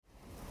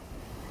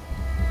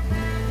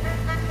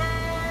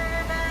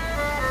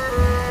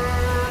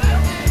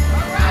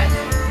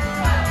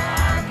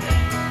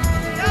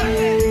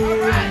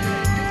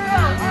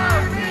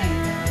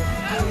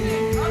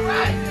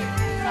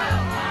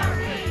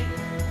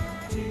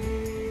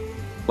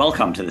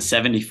Welcome to the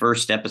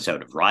 71st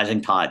episode of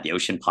Rising Tide, the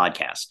Ocean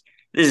Podcast.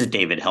 This is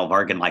David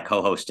Helvarg, and my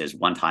co-host is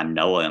one-time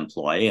NOAA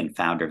employee and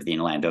founder of the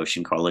Inland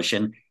Ocean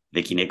Coalition,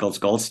 Vicki Nichols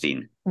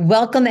Goldstein.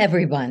 Welcome,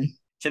 everyone.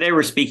 Today,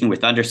 we're speaking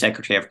with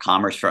Undersecretary of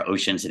Commerce for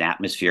Oceans and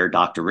Atmosphere,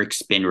 Dr. Rick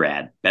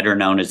Spinrad, better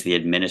known as the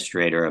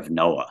administrator of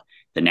NOAA,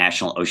 the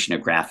National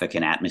Oceanographic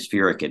and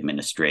Atmospheric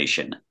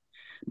Administration.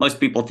 Most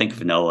people think of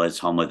NOAA as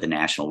home of the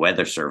National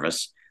Weather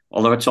Service,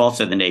 although it's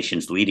also the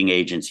nation's leading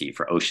agency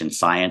for ocean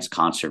science,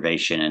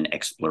 conservation, and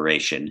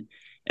exploration,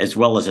 as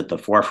well as at the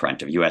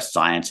forefront of U.S.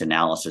 science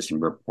analysis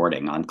and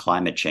reporting on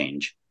climate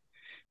change.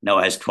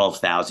 NOAA has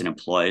 12,000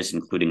 employees,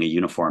 including a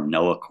uniformed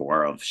NOAA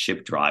Corps of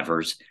ship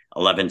drivers,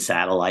 11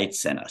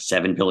 satellites, and a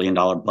 $7 billion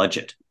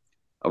budget.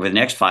 Over the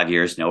next 5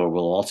 years, NOAA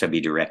will also be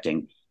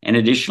directing an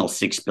additional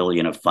 $6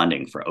 billion of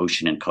funding for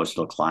ocean and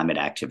coastal climate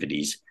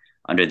activities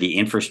under the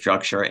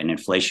infrastructure and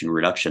inflation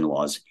reduction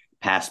laws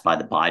passed by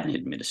the Biden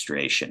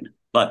administration.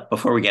 But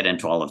before we get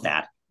into all of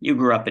that, you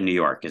grew up in New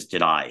York, as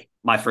did I.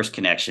 My first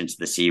connections to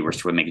the sea were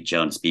swimming at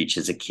Jones Beach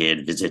as a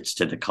kid, visits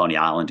to the Coney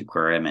Island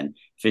Aquarium, and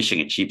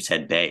fishing at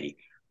Sheepshead Bay.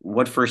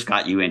 What first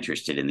got you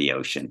interested in the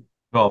ocean?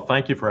 Well,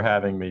 thank you for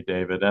having me,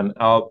 David. And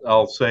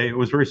I'll say it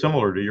was very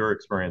similar to your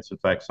experience. In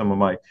fact, some of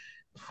my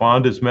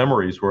fondest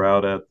memories were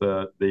out at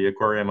the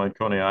aquarium on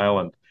Coney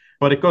Island.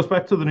 But it goes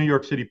back to the New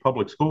York City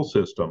public school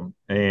system.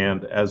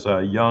 And as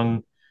a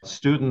young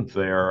student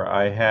there,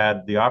 I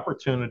had the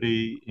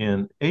opportunity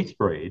in eighth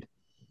grade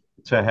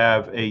to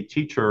have a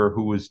teacher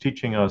who was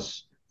teaching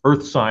us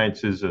earth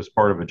sciences as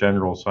part of a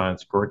general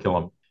science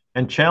curriculum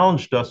and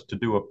challenged us to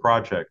do a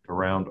project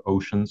around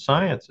ocean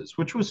sciences,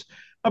 which was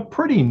a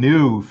pretty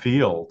new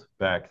field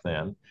back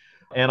then.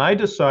 And I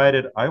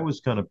decided I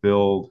was going to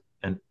build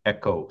an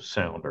echo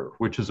sounder,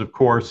 which is, of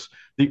course,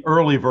 the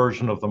early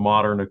version of the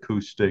modern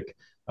acoustic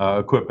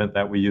equipment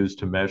that we use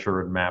to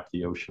measure and map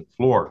the ocean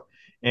floor.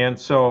 And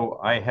so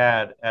I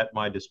had at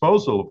my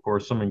disposal, of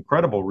course, some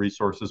incredible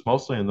resources,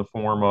 mostly in the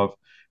form of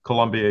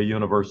Columbia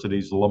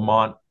University's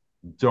Lamont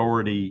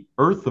Doherty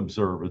Earth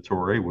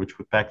Observatory, which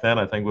back then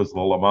I think was the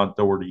Lamont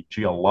Doherty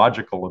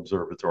Geological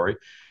Observatory.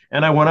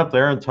 And I went up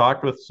there and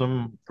talked with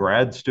some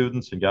grad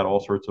students and got all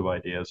sorts of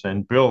ideas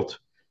and built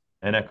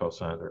an echo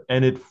sounder.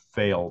 And it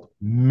failed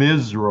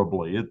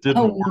miserably. It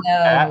didn't work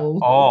at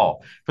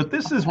all. But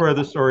this is where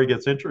the story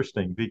gets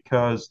interesting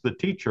because the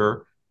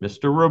teacher,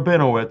 Mr.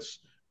 Rabinowitz,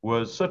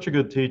 was such a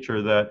good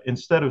teacher that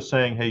instead of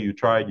saying, hey, you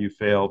tried, you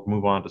failed,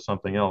 move on to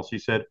something else, he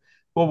said,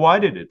 well, why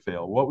did it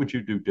fail? What would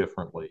you do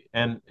differently?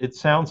 And it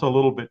sounds a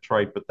little bit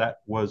trite, but that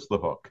was the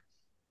hook.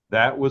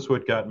 That was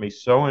what got me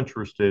so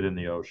interested in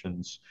the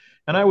oceans.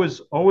 And I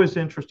was always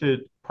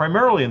interested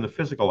primarily in the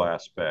physical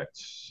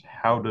aspects.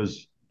 How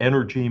does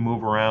energy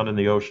move around in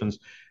the oceans?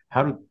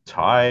 How do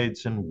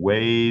tides and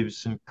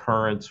waves and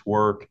currents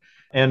work?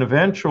 And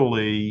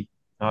eventually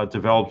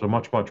developed a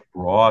much, much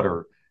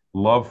broader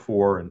love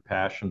for and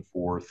passion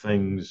for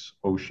things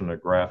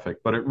oceanographic.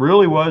 But it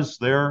really was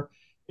there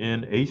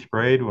in eighth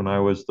grade when I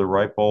was the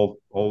ripe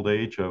old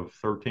age of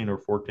 13 or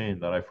 14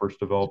 that I first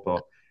developed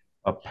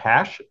a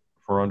passion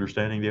for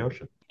understanding the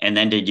ocean. And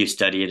then did you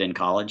study it in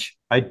college?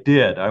 I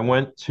did. I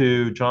went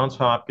to Johns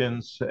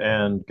Hopkins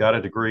and got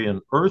a degree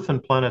in Earth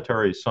and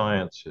Planetary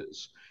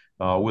Sciences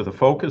with a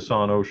focus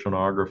on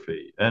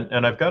oceanography.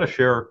 And I've got to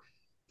share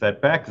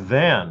that back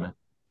then,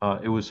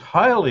 it was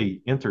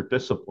highly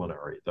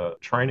interdisciplinary, the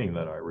training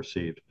that I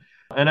received.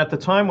 And at the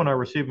time when I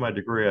received my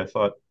degree, I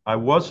thought I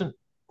wasn't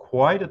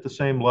quite at the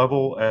same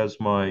level as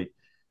my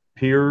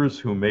peers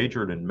who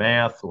majored in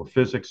math or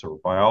physics or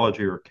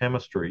biology or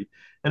chemistry.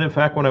 And in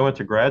fact, when I went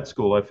to grad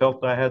school, I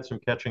felt I had some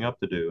catching up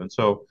to do. And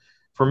so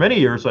for many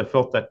years, I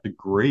felt that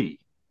degree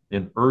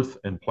in Earth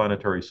and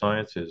Planetary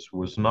Sciences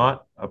was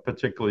not a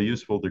particularly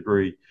useful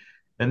degree.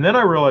 And then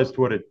I realized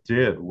what it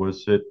did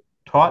was it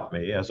taught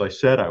me, as I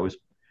said, I was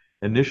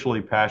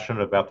initially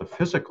passionate about the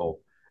physical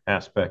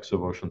aspects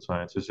of ocean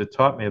sciences. It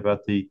taught me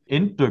about the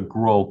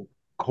integral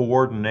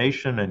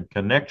coordination and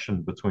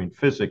connection between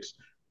physics,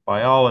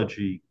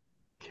 biology,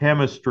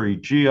 chemistry,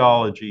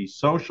 geology,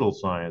 social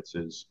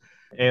sciences.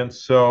 And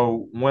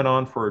so went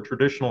on for a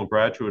traditional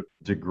graduate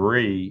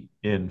degree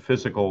in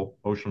physical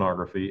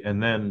oceanography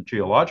and then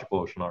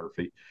geological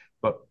oceanography,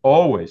 but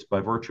always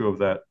by virtue of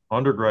that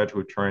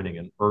undergraduate training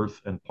in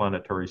earth and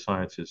planetary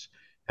sciences,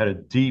 had a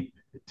deep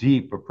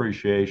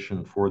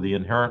appreciation for the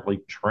inherently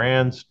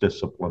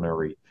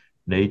transdisciplinary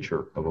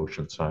nature of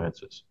ocean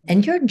sciences.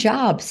 And your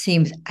job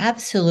seems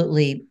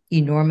absolutely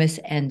enormous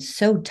and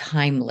so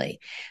timely.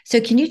 So,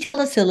 can you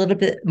tell us a little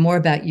bit more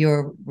about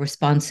your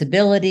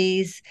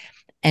responsibilities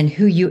and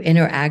who you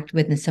interact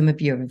with and some of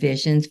your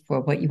visions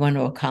for what you want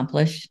to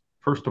accomplish?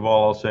 First of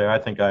all, I'll say I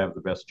think I have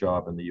the best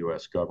job in the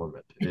U.S.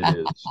 government. It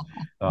is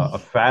a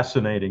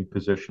fascinating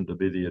position to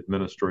be the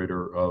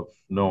administrator of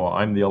NOAA.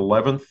 I'm the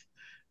 11th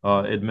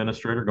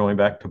administrator, going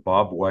back to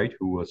Bob White,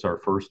 who was our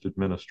first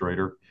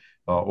administrator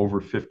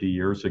over 50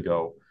 years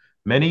ago.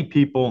 Many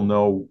people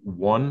know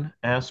one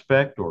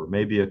aspect or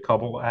maybe a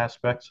couple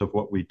aspects of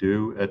what we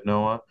do at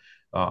NOAA.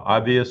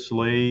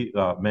 Obviously,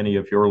 many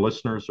of your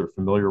listeners are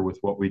familiar with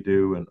what we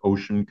do in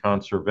ocean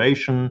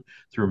conservation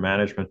through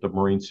management of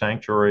marine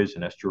sanctuaries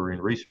and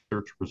estuarine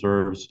research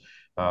reserves.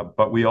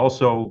 But we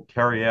also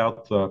carry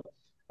out the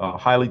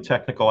highly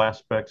technical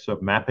aspects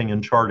of mapping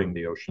and charting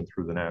the ocean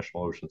through the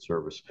National Ocean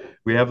Service.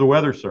 We have the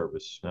Weather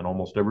Service, and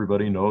almost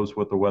everybody knows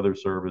what the Weather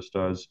Service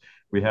does.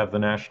 We have the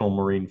National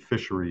Marine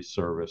Fisheries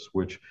Service,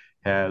 which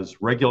has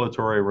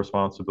regulatory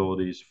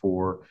responsibilities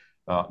for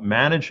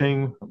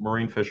managing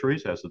marine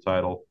fisheries, as the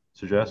title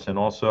suggests, and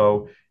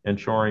also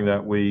ensuring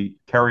that we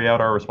carry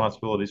out our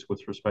responsibilities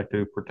with respect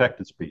to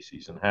protected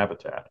species and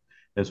habitat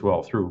as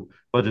well through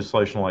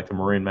legislation like the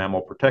Marine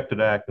Mammal Protected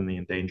Act and the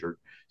Endangered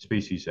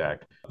Species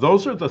Act.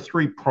 Those are the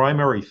three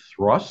primary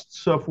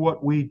thrusts of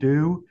what we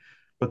do.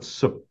 But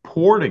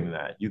supporting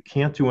that, you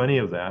can't do any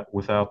of that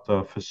without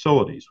the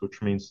facilities,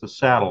 which means the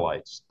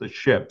satellites, the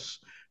ships,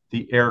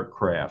 the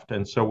aircraft.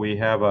 And so we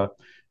have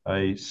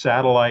a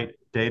satellite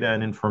data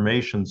and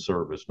information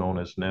service known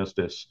as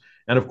NESDIS.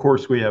 And of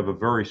course, we have a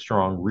very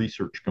strong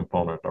research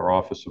component, our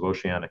Office of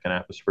Oceanic and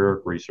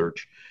Atmospheric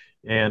Research.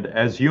 And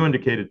as you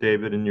indicated,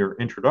 David, in your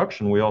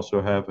introduction, we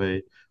also have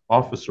a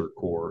officer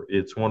corps.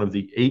 It's one of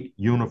the 8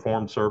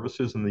 uniformed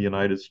services in the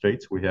United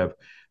States. We have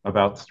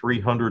about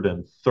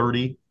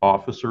 330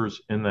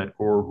 officers in that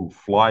corps who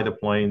fly the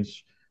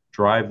planes,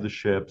 drive the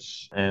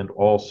ships, and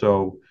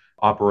also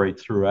operate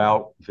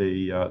throughout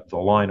the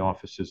line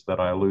offices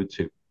that I allude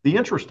to. The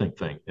interesting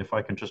thing, if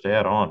I can just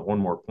add on one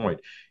more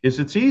point, is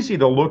it's easy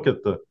to look at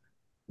the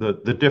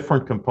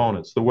different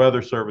components, the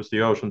Weather Service,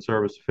 the Ocean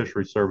Service, the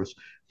Fisheries Service.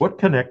 What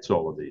connects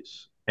all of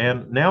these?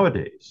 And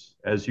nowadays,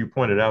 as you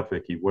pointed out,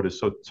 Vicki, what is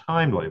so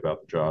timely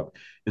about the job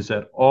is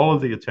that all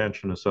of the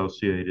attention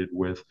associated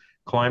with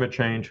climate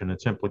change and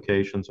its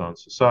implications on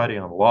society,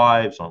 on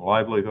lives, on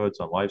livelihoods,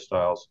 on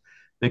lifestyles,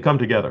 they come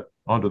together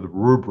under the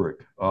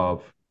rubric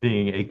of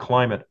being a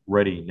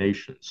climate-ready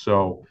nation.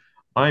 So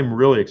I'm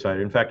really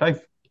excited. In fact,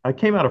 I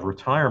came out of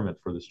retirement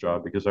for this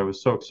job because I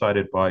was so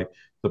excited by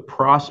the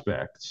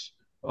prospects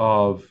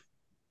of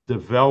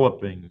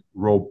developing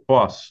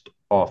robust,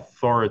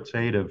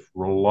 authoritative,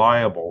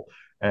 reliable,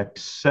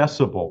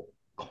 accessible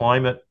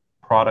climate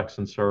products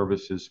and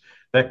services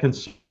that can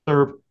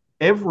serve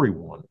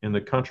everyone in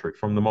the country,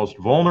 from the most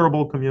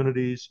vulnerable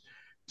communities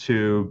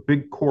to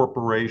big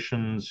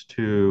corporations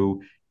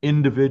to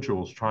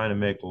individuals trying to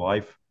make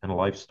life and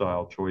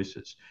lifestyle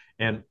choices.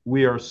 And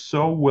we are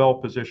so well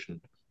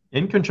positioned,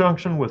 in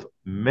conjunction with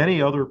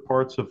many other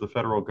parts of the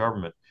federal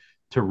government,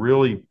 to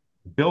really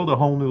build a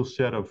whole new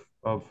set of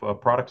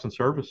products and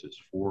services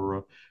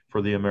for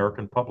the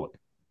American public.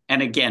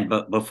 And again,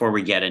 but before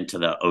we get into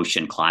the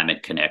ocean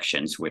climate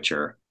connections, which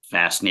are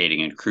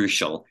fascinating and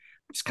crucial,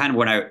 it's kind of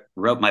when I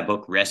wrote my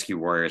book, Rescue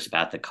Warriors,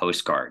 about the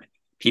Coast Guard.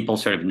 People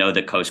sort of know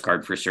the Coast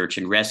Guard for search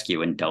and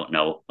rescue and don't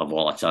know of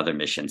all its other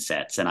mission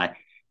sets. And I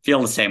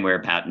feel the same way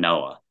about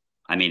NOAA.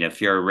 I mean,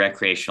 if you're a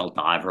recreational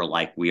diver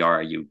like we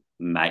are, you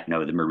might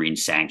know the marine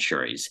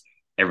sanctuaries.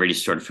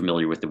 Everybody's sort of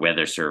familiar with the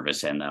Weather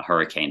Service and the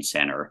Hurricane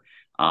Center.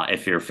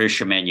 If you're a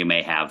fisherman, you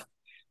may have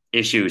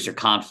issues or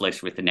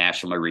conflicts with the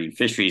National Marine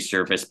Fisheries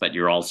Service, but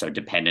you're also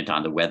dependent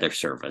on the Weather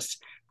Service.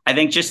 I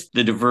think just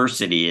the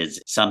diversity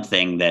is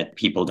something that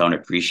people don't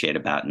appreciate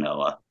about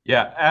NOAA.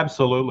 Yeah,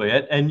 absolutely.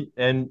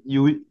 And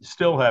you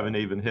still haven't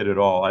even hit it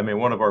all. I mean,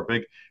 one of our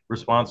big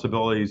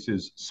responsibilities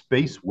is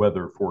space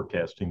weather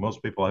forecasting.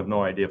 Most people have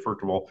no idea,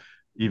 first of all,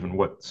 even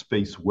what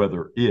space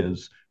weather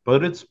is,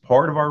 but it's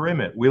part of our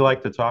remit. We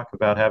like to talk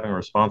about having a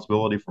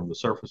responsibility from the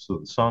surface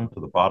of the sun to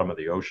the bottom of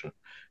the ocean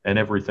and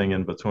everything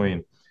in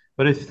between.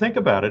 But if you think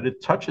about it,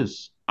 it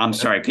touches. I'm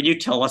sorry, could you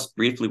tell us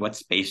briefly what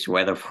space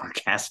weather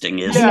forecasting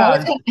is? Yeah, I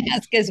was going to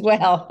ask as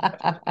well.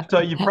 So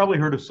you've probably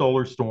heard of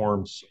solar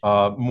storms,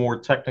 more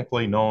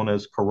technically known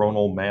as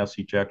coronal mass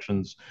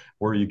ejections,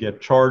 where you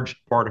get charged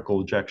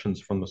particle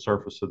ejections from the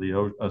surface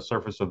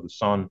of the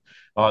sun.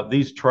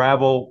 These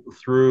travel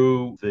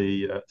through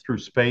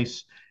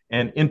space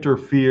and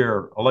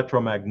interfere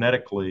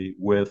electromagnetically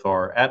with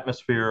our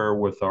atmosphere,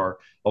 with our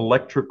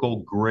electrical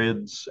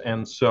grids.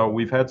 And so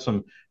we've had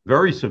some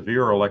very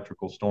severe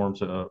electrical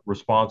storms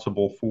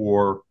responsible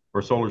for,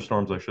 or solar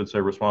storms, I should say,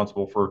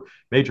 responsible for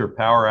major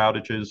power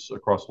outages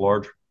across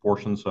large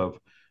portions of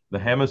the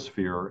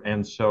hemisphere.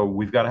 And so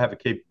we've got to have a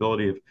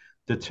capability of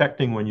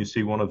detecting when you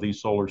see one of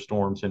these solar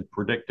storms and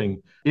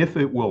predicting if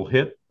it will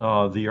hit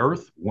the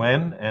Earth,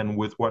 when, and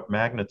with what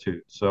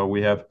magnitude. So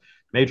we have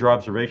major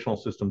observational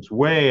systems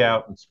way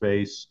out in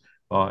space,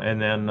 and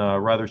then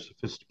rather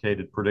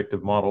sophisticated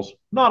predictive models,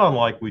 not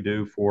unlike we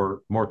do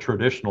for more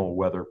traditional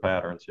weather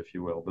patterns, if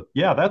you will. But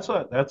yeah,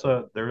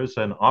 there is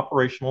an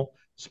operational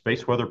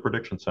space weather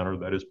prediction center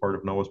that is part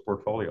of NOAA's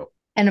portfolio.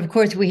 And of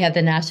course, we have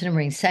the National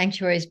Marine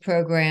Sanctuaries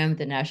Program,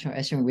 the National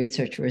Estuarine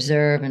Research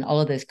Reserve, and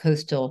all of those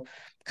coastal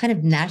kind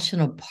of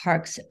national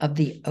parks of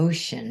the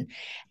ocean.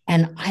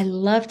 And I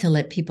love to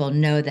let people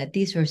know that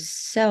these are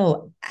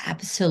so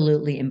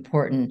absolutely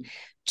important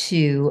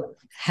to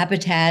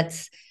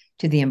habitats,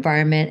 to the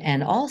environment,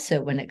 and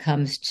also when it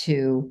comes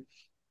to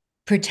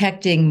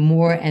protecting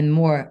more and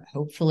more,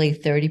 hopefully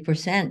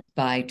 30%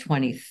 by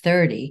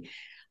 2030,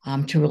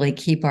 to really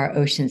keep our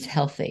oceans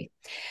healthy.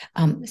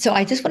 So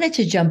I just wanted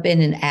to jump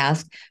in and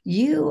ask,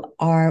 you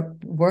are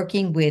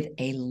working with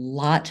a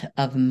lot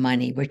of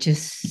money, which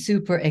is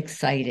super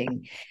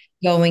exciting,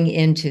 going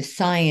into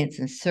science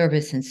and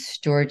service and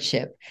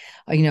stewardship,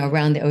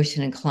 around the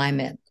ocean and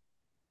climate.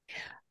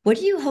 What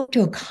do you hope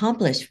to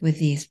accomplish with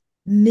these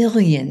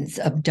millions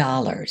of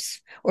dollars?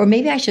 Or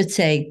maybe I should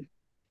say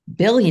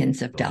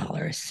billions of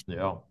dollars.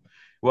 Yeah.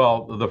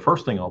 Well, the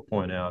first thing I'll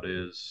point out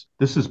is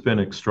this has been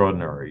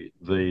extraordinary.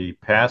 The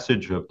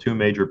passage of two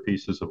major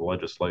pieces of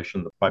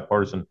legislation, the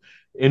bipartisan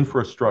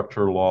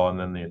infrastructure law and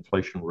then the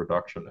Inflation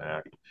Reduction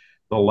Act,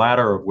 the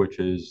latter of which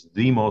is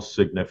the most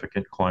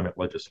significant climate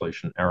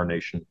legislation our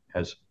nation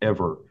has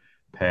ever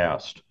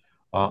passed.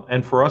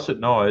 And for us at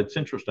NOAA, it's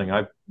interesting.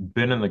 I've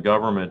been in the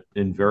government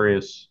in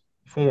various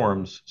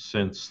forms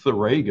since the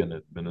Reagan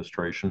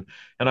administration.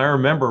 And I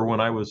remember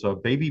when I was a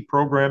baby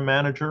program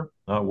manager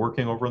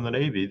working over in the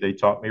Navy, they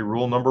taught me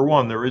rule number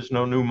one, there is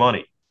no new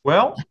money.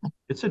 Well,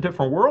 it's a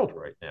different world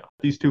right now.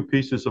 These two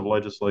pieces of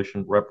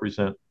legislation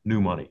represent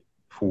new money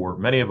for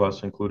many of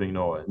us, including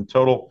NOAA. In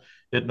total,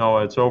 at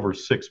NOAA, it's over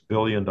 $6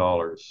 billion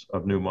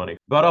of new money.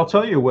 But I'll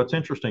tell you what's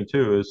interesting,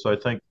 too, is I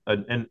think,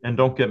 and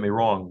don't get me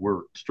wrong,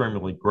 we're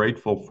extremely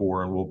grateful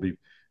for and will be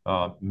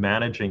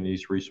managing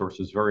these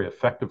resources very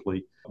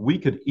effectively. We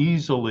could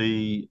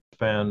easily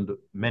spend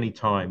many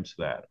times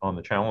that on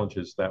the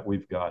challenges that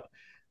we've got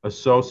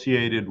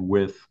associated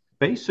with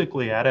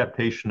basically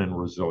adaptation and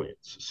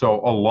resilience.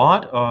 So a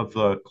lot of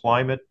the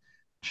climate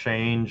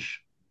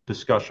change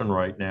discussion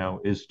right now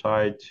is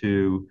tied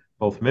to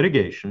both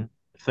mitigation,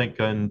 think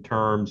in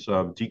terms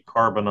of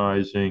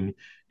decarbonizing,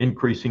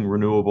 increasing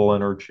renewable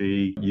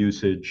energy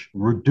usage,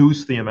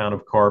 reduce the amount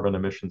of carbon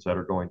emissions that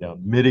are going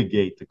down,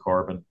 mitigate the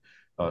carbon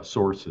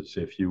sources,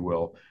 if you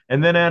will.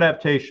 And then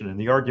adaptation. And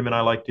the argument I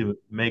like to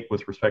make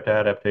with respect to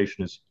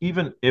adaptation is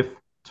even if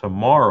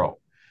tomorrow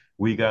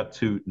we got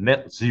to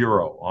net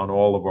zero on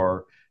all of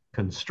our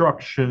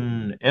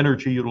construction,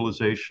 energy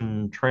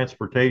utilization,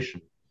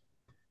 transportation,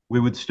 we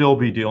would still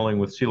be dealing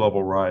with sea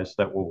level rise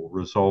that will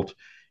result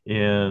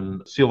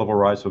in sea level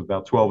rise of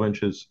about 12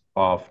 inches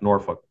off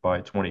Norfolk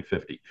by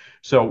 2050.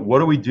 So what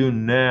do we do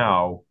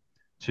now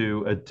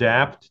to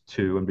adapt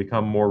to and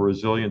become more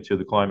resilient to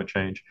the climate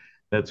change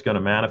that's going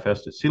to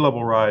manifest as sea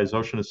level rise,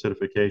 ocean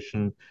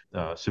acidification,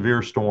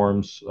 severe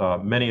storms,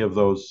 many of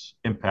those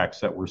impacts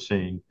that we're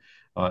seeing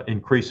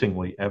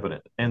increasingly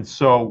evident. And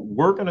so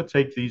we're going to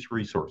take these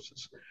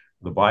resources,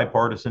 the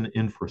bipartisan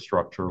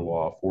infrastructure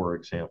law, for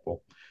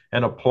example,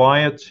 and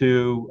apply it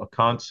to a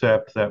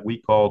concept that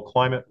we call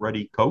climate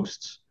ready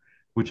coasts,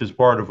 which is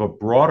part of a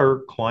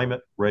broader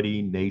climate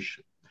ready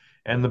nation.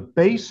 And the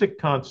basic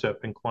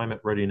concept in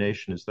climate ready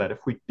nation is that if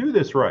we do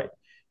this right,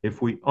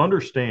 if we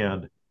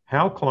understand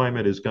how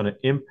climate is going to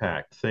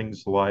impact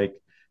things like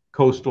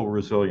coastal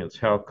resilience,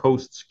 how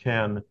coasts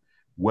can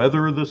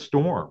weather the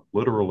storm,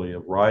 literally,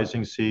 of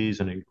rising seas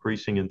and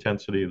increasing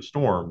intensity of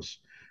storms,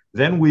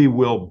 then we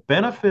will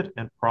benefit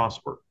and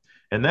prosper.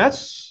 And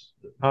that's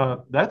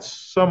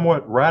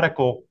somewhat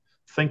radical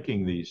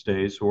thinking these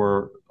days,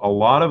 where a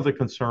lot of the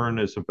concern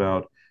is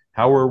about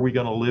how are we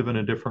going to live in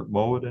a different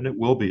mode, and it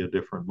will be a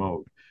different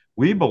mode.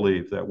 We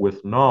believe that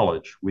with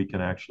knowledge, we can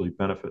actually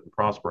benefit and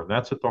prosper. And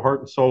that's at the heart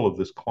and soul of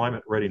this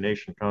climate ready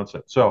nation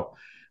concept. So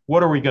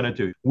what are we going to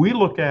do? We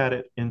look at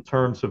it in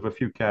terms of a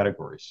few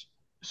categories.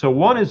 So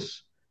one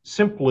is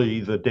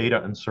simply the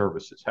data and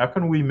services. How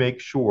can we make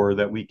sure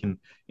that we can,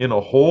 in a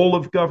whole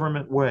of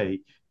government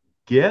way,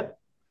 get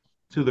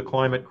to the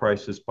climate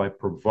crisis by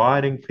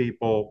providing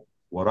people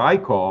what I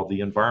call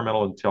the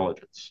environmental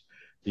intelligence,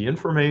 the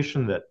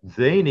information that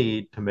they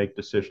need to make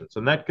decisions.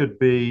 And that could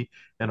be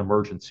an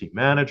emergency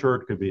manager,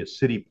 it could be a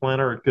city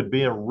planner, it could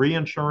be a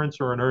reinsurance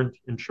or an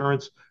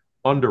insurance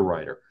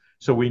underwriter.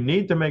 So we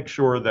need to make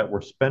sure that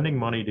we're spending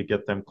money to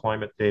get them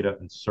climate data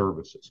and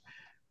services.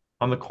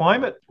 On the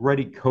climate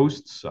ready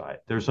coast side,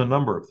 there's a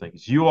number of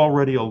things. You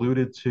already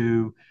alluded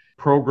to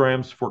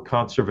programs for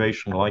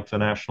conservation like the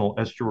National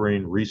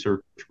Estuarine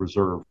Research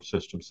Reserve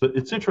Systems.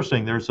 It's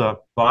interesting, there's a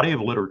body of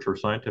literature,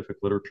 scientific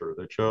literature,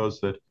 that shows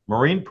that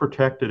marine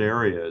protected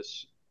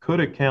areas could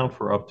account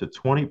for up to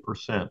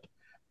 20%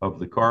 of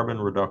the carbon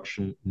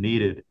reduction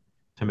needed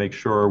to make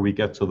sure we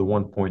get to the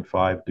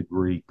 1.5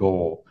 degree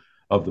goal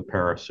of the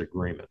Paris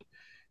Agreement.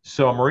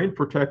 So marine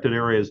protected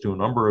areas do a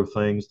number of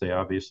things. They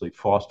obviously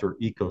foster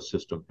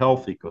ecosystem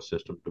health,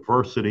 ecosystem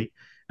diversity,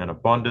 and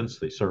abundance.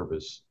 They serve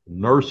as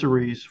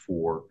nurseries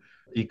for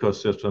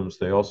ecosystems.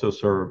 They also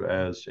serve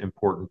as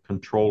important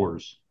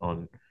controllers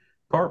on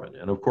carbon.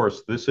 And of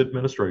course, this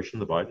administration,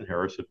 the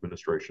Biden-Harris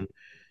administration,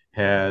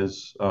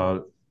 has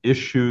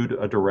issued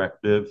a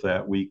directive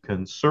that we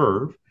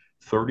conserve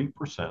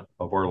 30%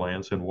 of our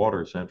lands and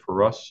waters. And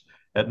for us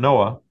at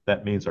NOAA,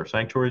 that means our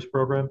sanctuaries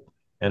program,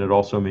 and it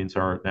also means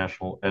our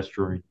National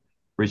Estuarine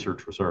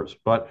Research Reserves.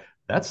 But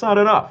that's not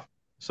enough.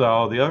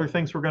 So the other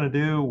things we're going to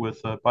do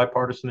with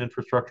bipartisan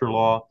infrastructure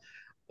law,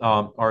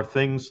 are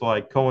things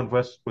like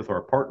co-invest with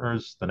our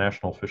partners, the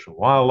National Fish and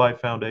Wildlife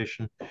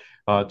Foundation,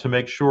 to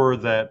make sure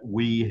that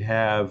we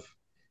have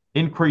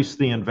increased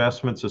the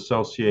investments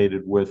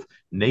associated with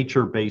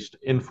nature-based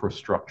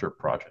infrastructure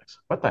projects.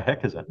 What the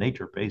heck is a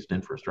nature-based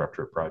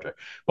infrastructure project?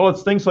 Well,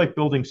 it's things like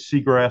building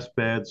seagrass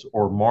beds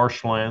or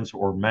marshlands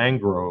or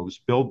mangroves,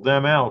 build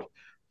them out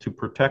to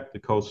protect the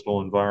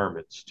coastal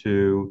environments,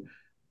 to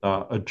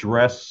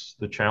address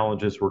the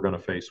challenges we're going to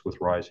face with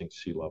rising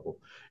sea level.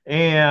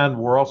 And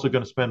we're also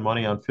going to spend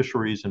money on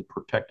fisheries and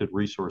protected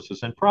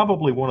resources. And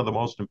probably one of the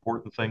most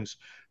important things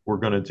we're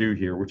going to do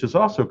here, which is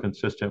also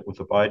consistent with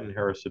the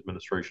Biden-Harris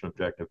administration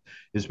objective,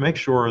 is make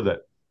sure that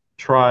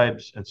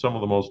tribes and some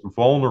of the most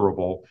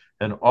vulnerable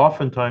and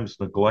oftentimes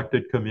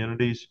neglected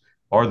communities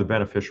are the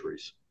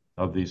beneficiaries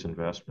of these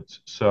investments.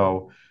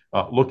 So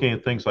looking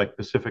at things like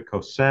Pacific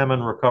Coast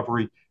salmon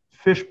recovery,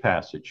 fish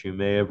passage. You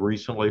may have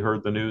recently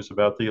heard the news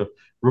about the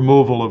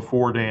removal of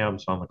 4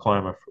 dams on the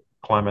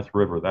Klamath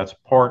River. That's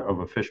part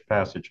of a fish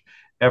passage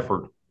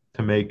effort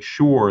to make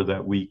sure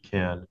that we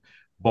can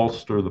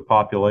bolster the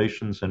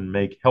populations and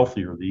make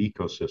healthier the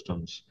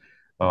ecosystems,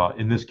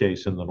 in this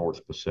case, in the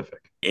North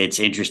Pacific. It's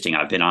interesting.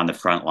 I've been on the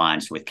front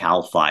lines with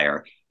CAL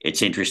FIRE.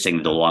 It's interesting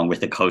that along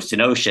with the coast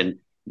and ocean,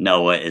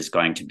 NOAA is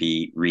going to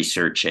be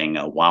researching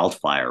a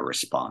wildfire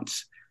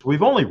response.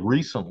 We've only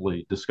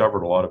recently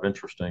discovered a lot of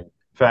interesting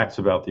facts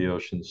about the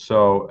oceans.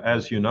 So,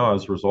 as you know,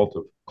 as a result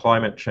of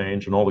climate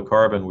change and all the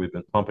carbon we've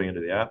been pumping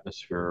into the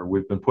atmosphere,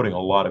 we've been putting a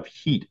lot of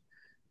heat.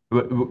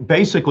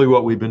 Basically,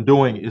 what we've been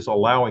doing is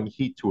allowing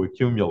heat to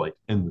accumulate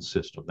in the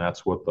system.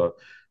 That's what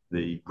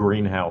the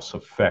greenhouse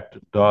effect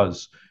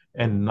does.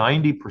 And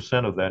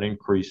 90% of that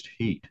increased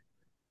heat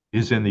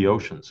is in the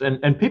oceans.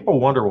 And people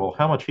wonder, well,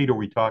 how much heat are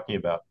we talking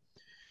about?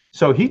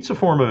 So heat's a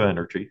form of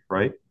energy,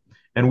 right?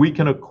 And we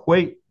can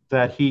equate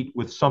that heat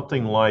with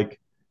something like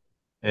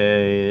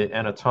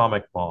an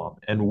atomic bomb.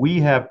 And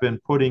we have been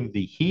putting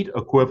the heat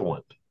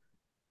equivalent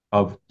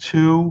of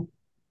 2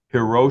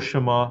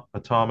 Hiroshima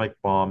atomic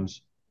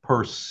bombs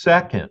per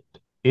second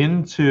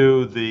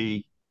into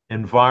the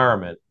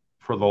environment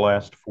for the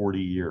last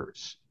 40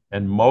 years.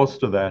 And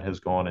most of that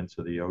has gone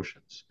into the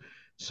oceans.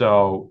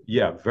 So,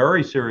 yeah,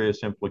 very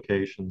serious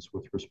implications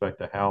with respect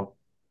to how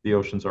the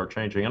oceans are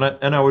changing.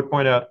 And I would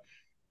point out,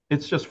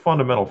 it's just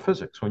fundamental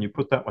physics. When you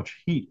put that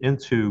much heat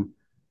into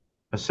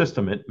a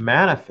system, it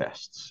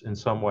manifests in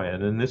some way.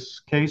 And in this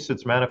case,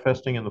 it's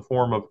manifesting in the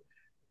form of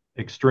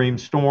extreme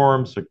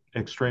storms,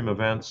 extreme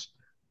events.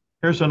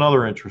 Here's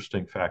another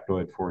interesting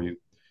factoid for you.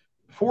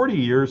 40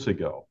 years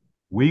ago,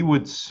 we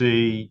would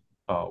see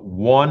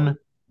 $1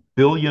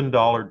 billion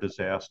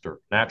disaster,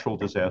 natural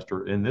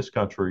disaster in this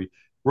country,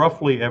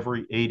 roughly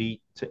every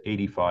 80 to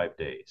 85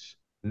 days.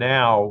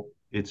 Now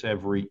it's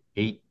every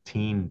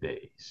 18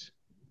 days.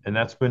 And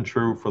that's been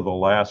true for the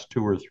last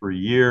 2 or 3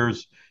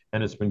 years,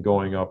 and it's been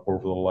going up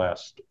over the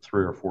last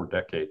 3 or 4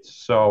 decades.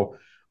 So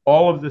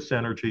all of this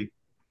energy,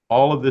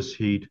 all of this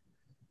heat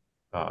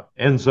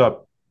ends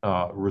up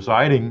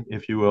residing,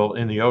 if you will,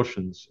 in the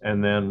oceans,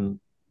 and then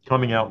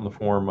coming out in the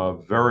form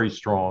of very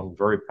strong,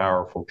 very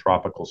powerful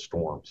tropical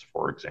storms,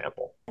 for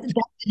example. That's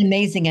an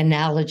amazing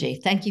analogy.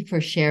 Thank you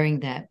for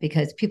sharing that,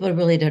 because people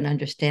really don't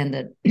understand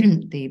that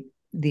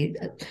the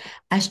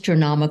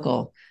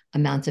astronomical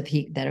amounts of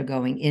heat that are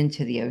going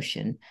into the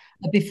ocean.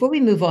 But before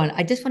we move on,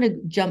 I just want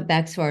to jump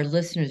back so our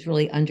listeners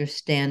really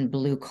understand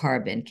blue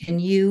carbon. Can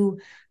you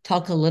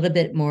talk a little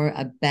bit more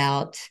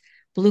about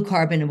blue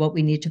carbon and what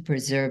we need to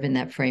preserve in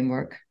that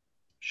framework?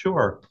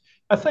 Sure.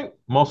 I think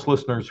most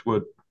listeners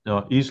would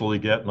easily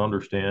get and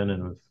understand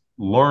and have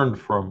learned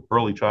from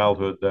early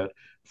childhood that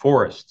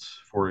forests,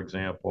 for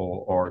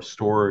example, are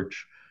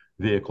storage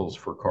vehicles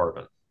for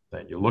carbon.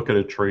 And you look at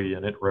a tree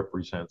and it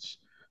represents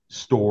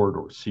stored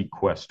or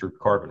sequestered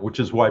carbon, which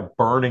is why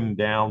burning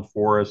down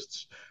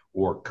forests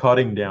or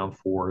cutting down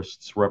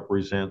forests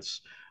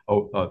represents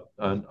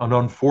an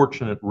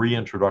unfortunate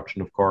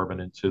reintroduction of carbon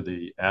into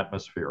the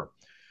atmosphere.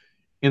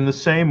 In the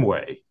same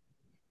way,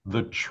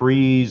 the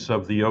trees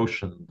of the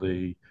ocean,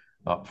 the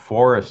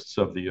forests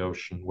of the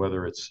ocean,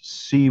 whether it's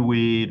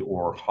seaweed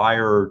or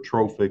higher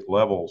trophic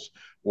levels,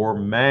 or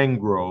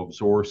mangroves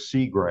or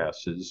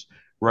seagrasses,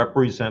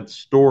 represent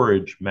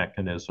storage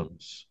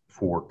mechanisms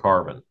for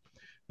carbon.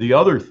 The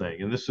other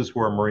thing, and this is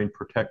where marine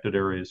protected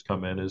areas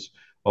come in, is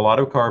a lot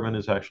of carbon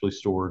is actually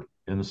stored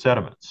in the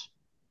sediments.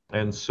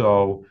 And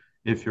so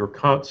if you're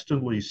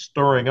constantly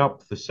stirring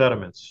up the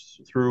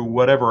sediments through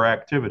whatever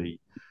activity,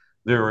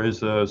 there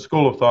is a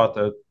school of thought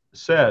that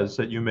says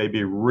that you may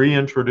be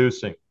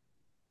reintroducing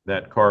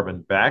that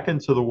carbon back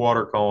into the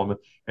water column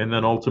and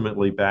then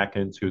ultimately back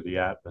into the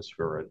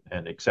atmosphere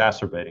and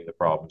exacerbating the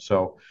problem.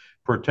 So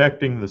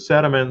protecting the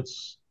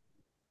sediments,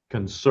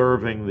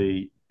 conserving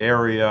the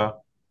area,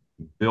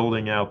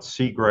 building out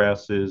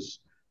seagrasses,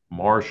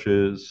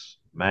 marshes,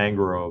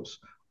 mangroves,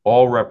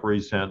 all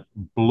represent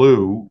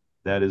blue,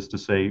 that is to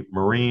say,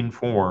 marine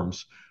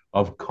forms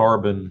of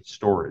carbon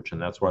storage.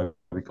 And that's why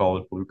we call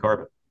it blue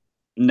carbon.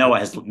 NOAA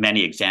has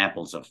many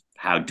examples of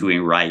how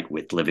doing right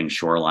with living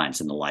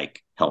shorelines and the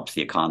like helps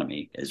the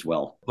economy as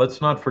well.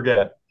 Let's not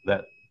forget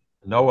that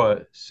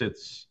NOAA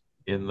sits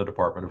in the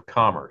Department of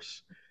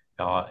Commerce.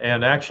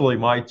 And actually,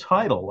 my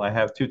title, I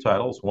have two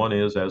titles. One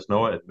is as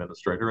NOAA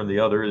Administrator, and the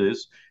other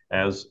is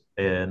as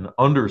an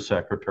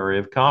Undersecretary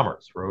of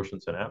Commerce for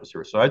Oceans and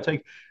Atmosphere. So I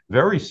take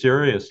very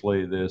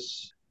seriously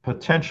this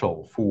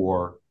potential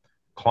for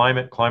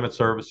climate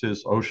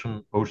services,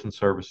 ocean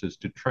services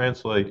to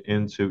translate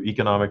into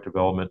economic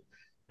development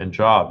and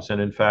jobs.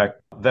 And in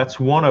fact, that's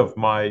one of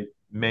my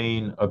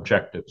main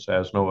objectives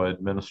as NOAA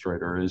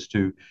Administrator is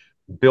to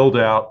build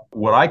out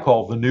what I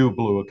call the new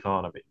blue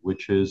economy,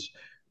 which is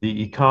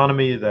the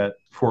economy that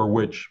for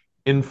which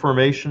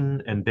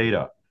information and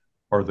data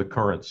are the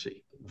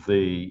currency.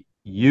 The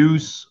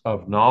use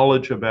of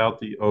knowledge about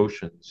the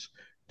oceans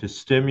to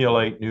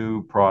stimulate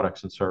new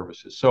products and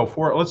services. So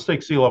let's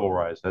take sea level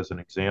rise as an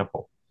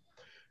example,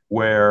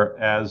 where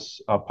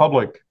as a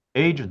public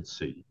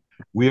agency,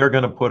 we are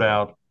going to put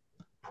out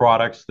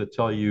products that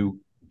tell you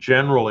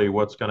generally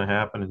what's going to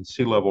happen in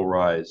sea level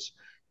rise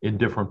in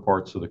different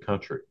parts of the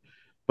country.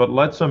 But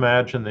let's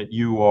imagine that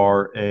you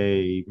are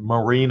a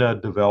marina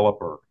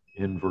developer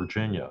in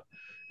Virginia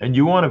and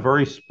you want a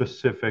very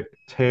specific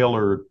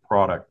tailored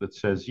product that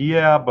says,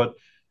 yeah, but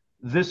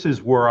this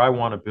is where I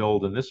want to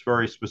build in this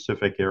very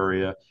specific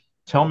area.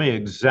 Tell me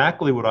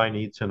exactly what I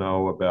need to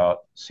know about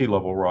sea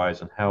level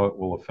rise and how it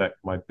will affect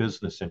my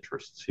business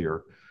interests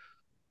here.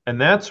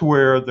 And that's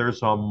where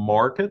there's a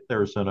market,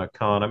 there's an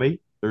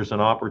economy, there's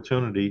an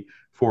opportunity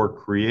for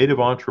creative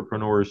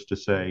entrepreneurs to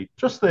say,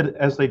 just that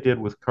as they did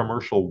with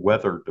commercial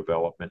weather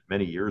development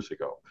many years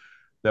ago,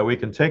 that we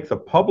can take the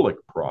public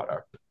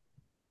product,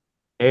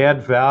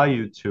 add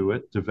value to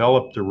it,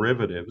 develop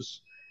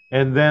derivatives,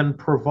 and then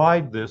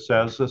provide this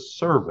as a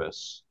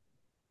service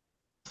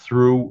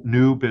through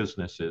new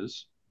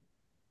businesses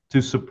to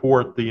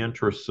support the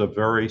interests of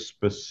very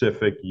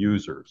specific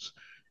users.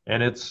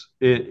 And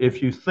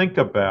if you think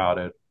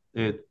about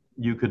it,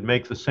 you could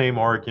make the same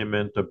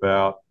argument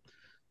about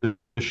the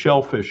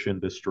shellfish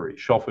industry,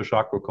 shellfish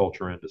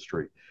aquaculture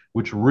industry,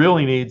 which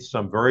really needs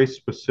some very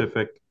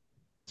specific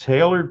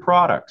tailored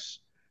products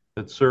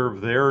that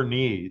serve their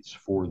needs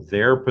for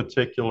their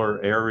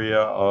particular area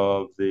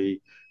of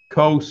the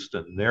coast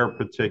and their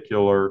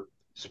particular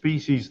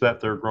species that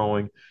they're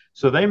growing.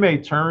 So they may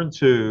turn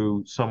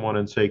to someone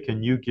and say,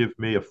 can you give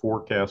me a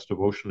forecast of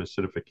ocean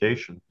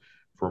acidification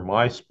for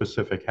my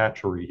specific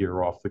hatchery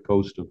here off the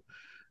coast of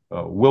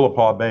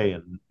Willapa Bay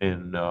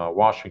in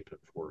Washington,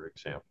 for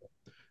example?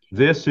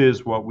 This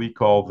is what we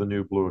call the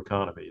new blue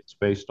economy. It's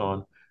based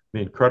on the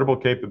incredible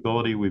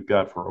capability we've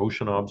got for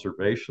ocean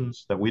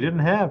observations that we didn't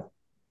have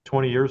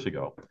 20 years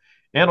ago,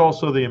 and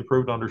also the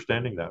improved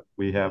understanding that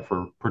we have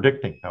for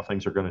predicting how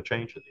things are going to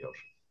change in the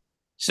ocean.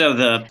 So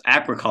the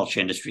aquaculture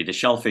industry, the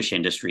shellfish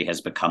industry,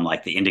 has become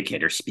like the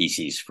indicator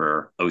species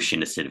for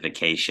ocean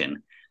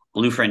acidification.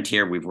 Blue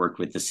Frontier, we've worked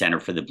with the Center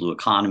for the Blue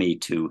Economy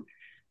to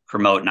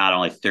promote not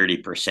only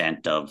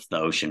 30% of the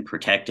ocean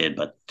protected,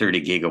 but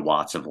 30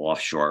 gigawatts of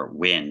offshore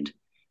wind,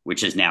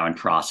 which is now in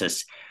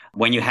process.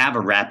 When you have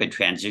a rapid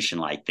transition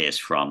like this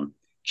from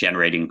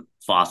generating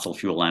fossil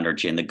fuel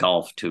energy in the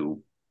Gulf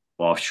to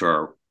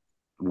offshore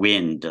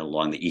wind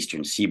along the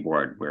eastern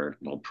seaboard, where it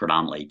will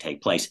predominantly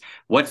take place,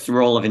 what's the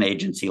role of an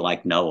agency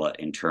like NOAA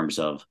in terms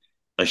of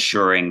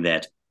assuring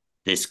that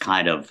this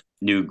kind of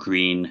new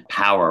green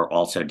power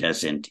also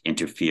doesn't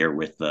interfere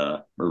with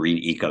the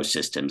marine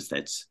ecosystems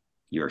that's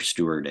you're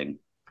stewarding?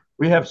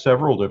 We have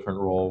several different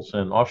roles,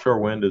 and offshore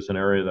wind is an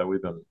area that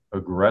we've been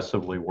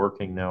aggressively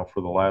working now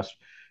for the last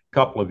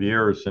couple of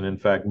years. And in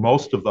fact,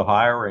 most of the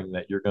hiring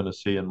that you're going to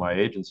see in my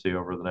agency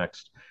over the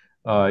next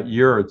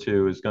year or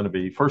two is going to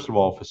be, first of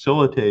all,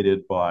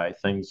 facilitated by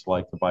things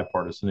like the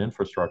bipartisan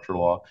infrastructure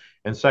law,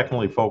 and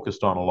secondly,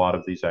 focused on a lot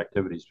of these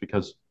activities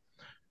because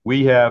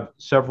we have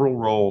several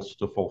roles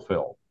to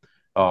fulfill.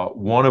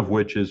 One of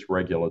which is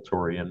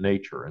regulatory in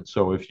nature. And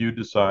so if you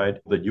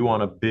decide that you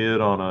want to bid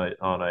on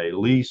a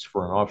lease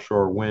for an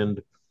offshore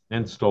wind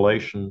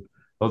installation,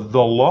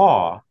 the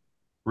law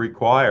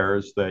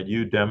requires that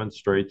you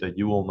demonstrate that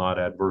you will not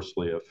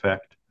adversely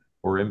affect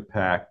or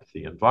impact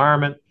the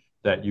environment,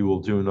 that you will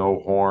do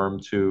no harm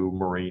to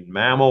marine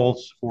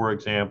mammals, for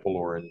example,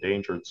 or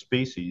endangered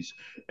species.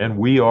 And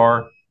we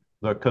are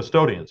the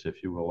custodians,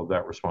 if you will, of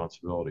that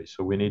responsibility.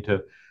 So we need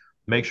to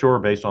make sure,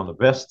 based on the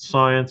best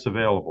science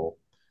available,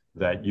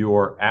 that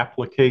your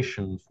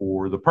application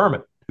for the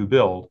permit to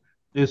build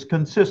is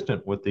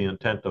consistent with the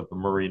intent of the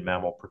Marine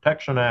Mammal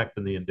Protection Act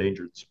and the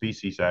Endangered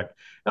Species Act,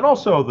 and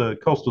also the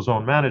Coastal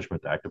Zone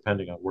Management Act,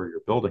 depending on where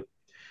you're building.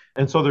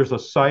 And so there's a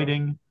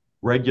siting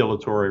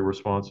regulatory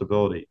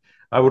responsibility.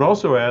 I would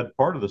also add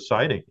part of the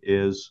siting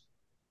is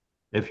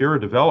if you're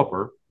a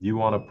developer, you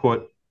want to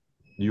put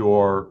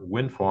your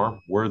wind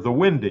farm where the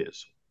wind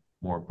is.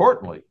 More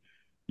importantly,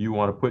 you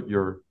want to put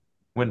your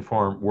wind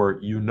farm where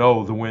you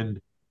know the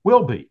wind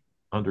will be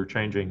under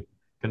changing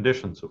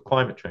conditions of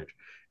climate change.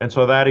 And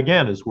so that,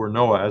 again, is where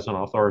NOAA as an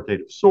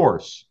authoritative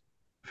source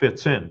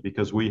fits in,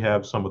 because we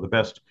have some of the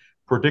best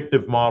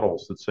predictive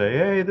models that say,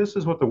 hey, this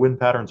is what the wind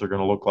patterns are going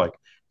to look like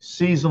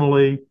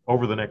seasonally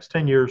over the next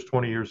 10 years,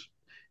 20 years.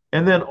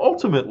 And then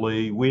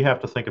ultimately, we have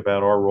to think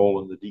about our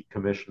role in the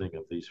decommissioning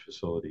of these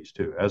facilities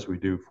too, as we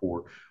do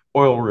for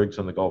oil rigs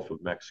in the Gulf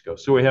of Mexico.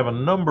 So we have a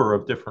number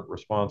of different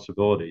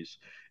responsibilities.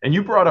 And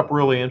you brought up a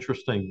really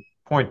interesting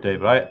point,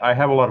 David. I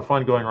have a lot of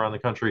fun going around the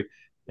country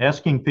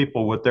asking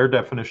people what their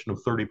definition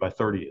of 30 by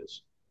 30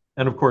 is.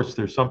 And of course,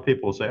 there's some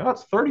people who say, oh,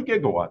 it's 30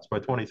 gigawatts by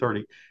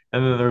 2030.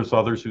 And then there's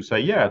others who say,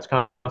 yeah, it's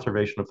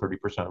conservation of 30%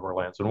 of our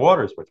lands and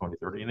waters by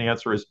 2030. And the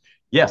answer is,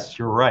 yes,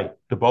 you're right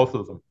to both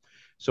of them.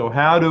 So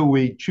how do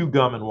we chew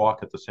gum and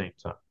walk at the same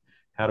time?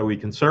 How do we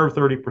conserve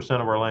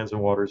 30% of our lands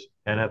and waters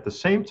and at the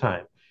same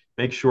time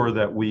make sure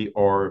that we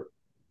are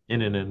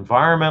in an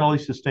environmentally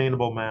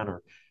sustainable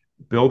manner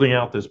building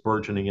out this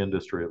burgeoning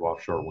industry of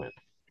offshore wind?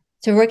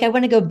 So, Rick, I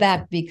want to go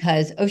back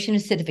because ocean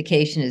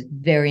acidification is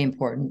very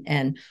important.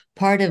 And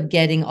part of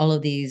getting all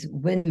of these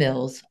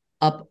windmills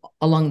up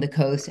along the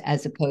coast,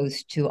 as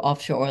opposed to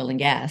offshore oil and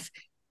gas,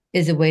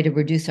 is a way to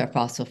reduce our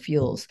fossil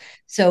fuels.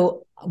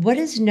 So, what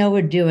is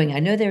NOAA doing? I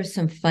know there's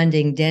some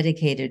funding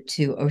dedicated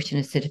to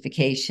ocean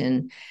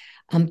acidification.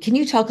 Can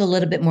you talk a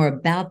little bit more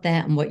about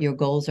that and what your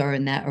goals are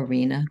in that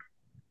arena?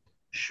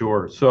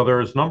 Sure. So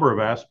there's a number of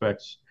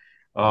aspects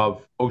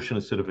of ocean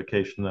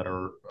acidification that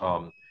are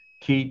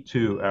key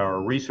to our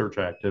research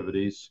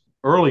activities.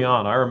 Early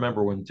on, I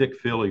remember when Dick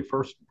Feely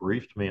first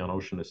briefed me on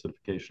ocean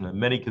acidification, and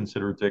many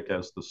consider Dick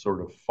as the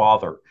sort of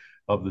father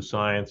of the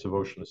science of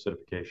ocean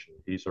acidification.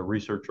 He's a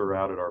researcher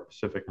out at our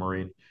Pacific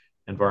Marine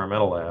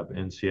Environmental Lab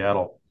in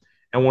Seattle.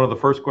 And one of the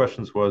first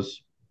questions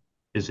was,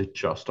 is it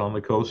just on the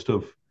coast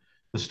of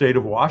the state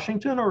of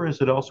Washington or is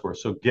it elsewhere?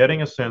 So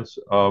getting a sense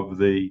of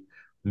the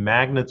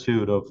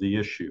magnitude of the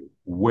issue,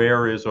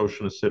 where is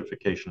ocean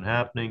acidification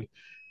happening,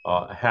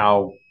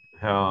 how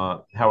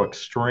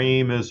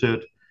extreme is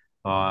it,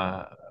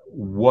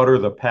 what are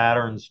the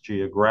patterns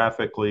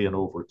geographically and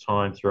over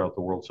time throughout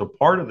the world. So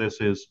part of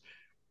this is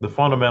the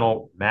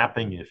fundamental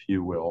mapping, if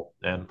you will,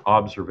 and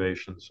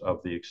observations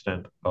of the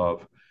extent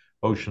of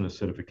ocean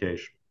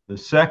acidification. The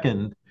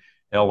second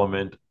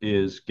element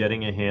is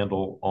getting a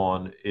handle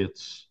on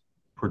its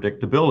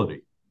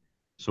predictability.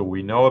 So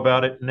we know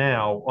about it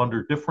now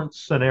under different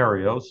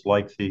scenarios,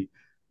 like the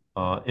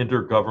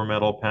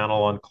Intergovernmental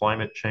Panel on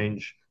Climate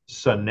Change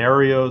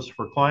scenarios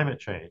for climate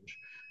change.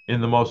 In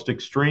the most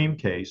extreme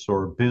case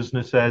or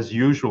business as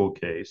usual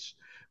case,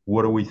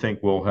 what do we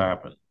think will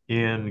happen?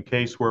 In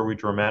case where we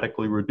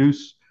dramatically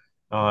reduce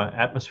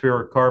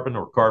atmospheric carbon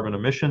or carbon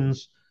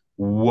emissions,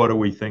 what do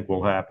we think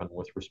will happen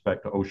with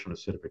respect to ocean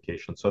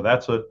acidification? So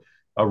that's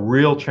a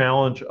real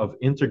challenge of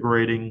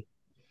integrating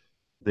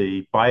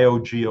the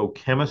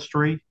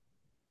biogeochemistry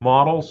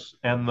models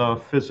and the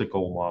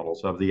physical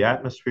models of the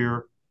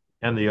atmosphere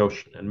and the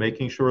ocean and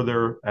making sure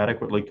they're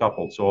adequately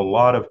coupled. So a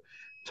lot of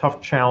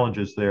tough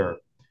challenges there.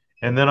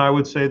 And then I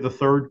would say the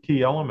third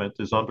key element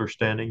is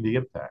understanding the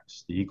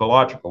impacts, the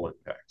ecological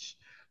impacts.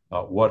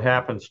 What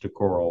happens to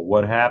coral?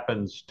 What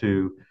happens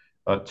to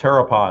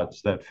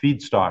pteropods that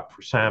feed stock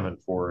for salmon,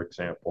 for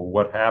example?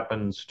 What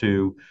happens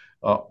to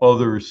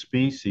other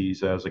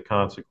species as a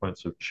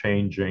consequence of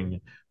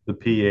changing the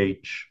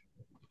pH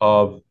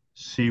of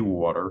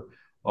seawater?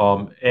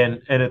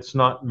 And it's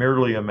not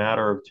merely a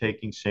matter of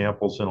taking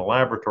samples in a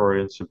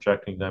laboratory and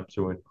subjecting them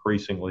to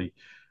increasingly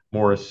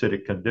more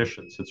acidic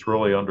conditions. It's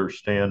really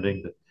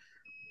understanding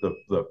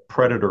the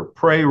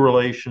predator-prey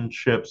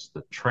relationships,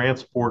 the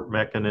transport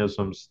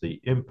mechanisms, the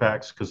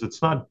impacts, because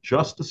it's not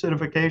just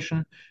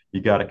acidification.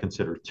 You got to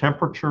consider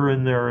temperature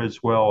in there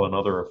as well and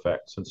other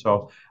effects. And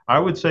so I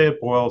would say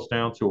it boils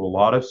down to a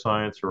lot of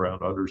science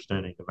around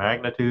understanding the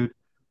magnitude,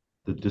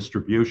 the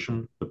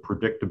distribution, the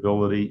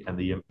predictability, and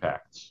the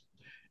impacts.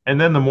 And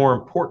then the more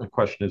important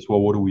question is, well,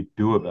 what do we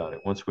do about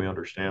it once we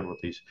understand what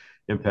these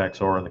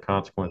impacts are and the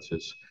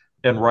consequences?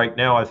 And right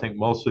now, I think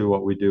mostly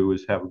what we do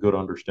is have a good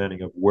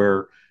understanding of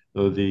where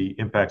the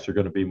impacts are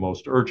going to be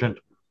most urgent.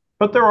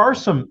 But there are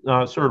some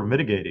sort of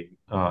mitigating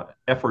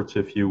efforts,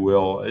 if you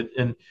will.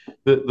 And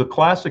the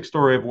classic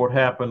story of what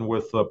happened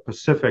with the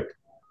Pacific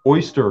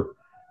oyster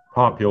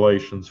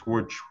populations,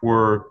 which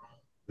were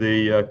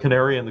the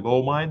canary in the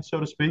gold mine,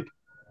 so to speak,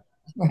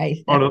 Right.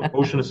 on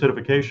ocean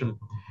acidification.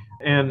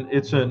 And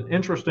it's an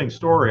interesting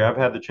story. I've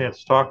had the chance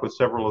to talk with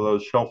several of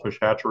those shellfish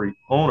hatchery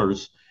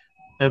owners.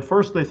 And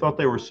first, they thought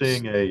they were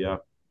seeing a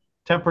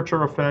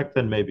temperature effect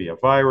and maybe a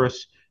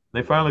virus.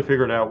 They finally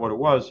figured out what it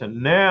was.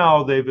 And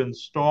now they've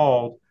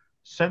installed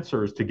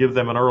sensors to give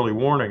them an early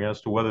warning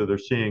as to whether they're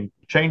seeing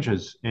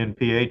changes in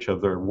pH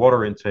of their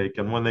water intake.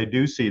 And when they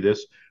do see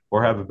this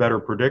or have a better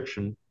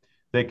prediction,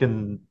 they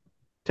can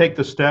take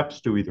the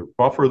steps to either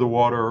buffer the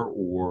water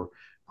or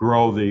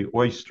grow the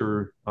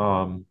oyster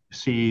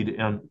seed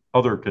and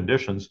other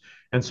conditions.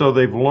 And so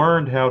they've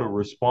learned how to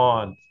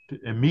respond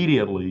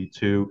immediately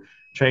to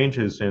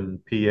changes in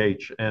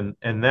pH. And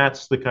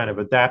that's the kind of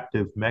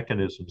adaptive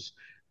mechanisms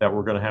that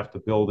we're going to have to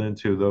build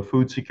into the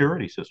food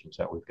security systems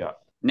that we've got.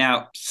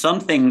 Now, some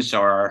things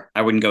are,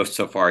 I wouldn't go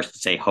so far as to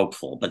say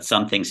hopeful, but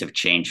some things have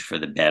changed for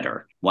the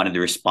better. One of the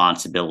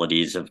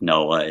responsibilities of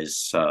NOAA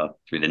is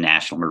through the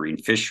National Marine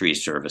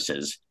Fisheries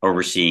Services,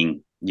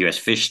 overseeing U.S.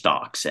 fish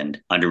stocks.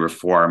 And under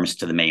reforms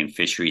to the Maine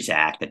Fisheries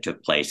Act that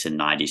took place in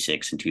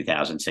 96 and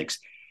 2006,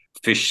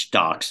 fish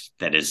stocks,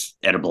 that is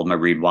edible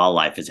marine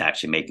wildlife, is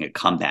actually making a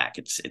comeback.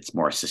 It's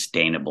more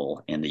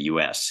sustainable in the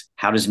US.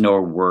 How does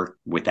NOAA work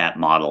with that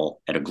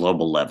model at a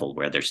global level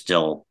where there's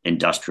still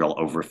industrial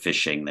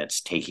overfishing that's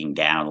taking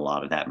down a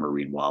lot of that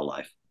marine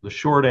wildlife? The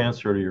short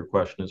answer to your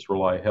question is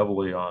rely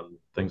heavily on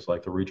things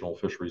like the regional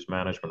fisheries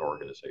management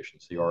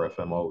organizations, the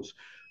RFMOs,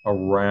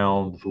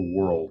 around the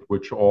world,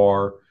 which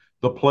are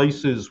the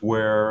places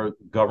where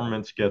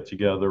governments get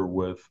together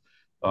with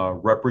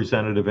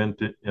representative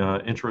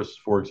interests,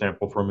 for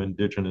example, from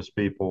indigenous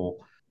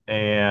people,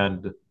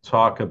 and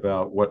talk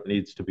about what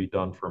needs to be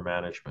done for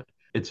management.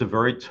 It's a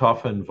very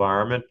tough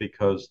environment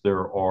because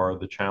there are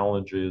the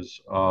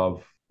challenges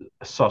of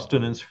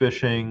sustenance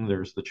fishing,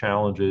 there's the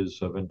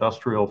challenges of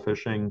industrial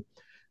fishing,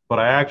 but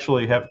I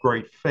actually have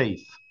great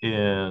faith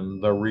in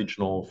the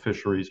regional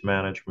fisheries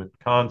management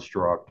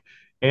construct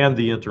and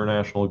the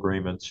international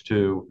agreements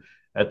to,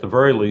 at the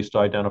very least,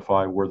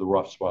 identify where the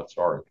rough spots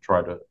are and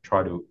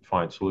try to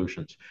find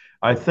solutions.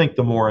 I think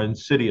the more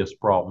insidious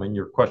problem, and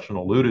your question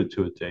alluded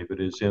to it,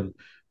 David, is in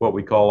what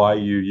we call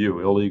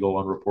IUU, illegal,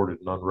 unreported,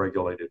 and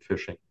unregulated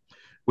fishing,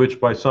 which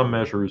by some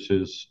measures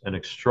is an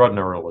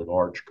extraordinarily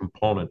large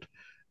component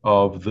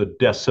of the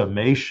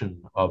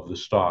decimation of the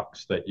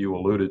stocks that you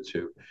alluded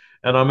to.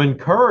 And I'm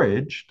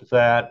encouraged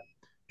that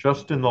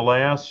just in the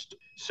last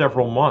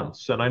several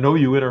months, and I know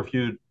you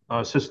interviewed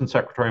Assistant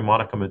Secretary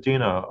Monica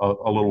Medina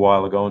a little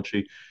while ago, and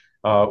she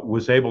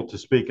was able to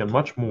speak in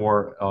much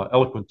more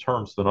eloquent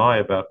terms than I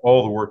about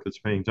all the work that's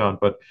being done.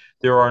 But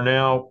there are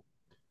now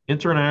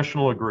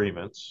international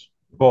agreements,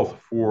 both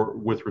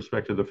with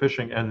respect to the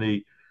fishing and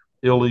the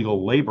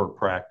illegal labor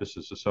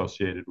practices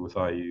associated with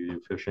IUU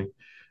fishing.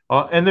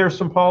 And there's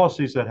some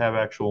policies that have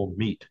actual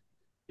meat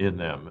in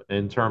them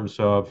in terms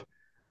of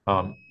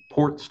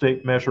port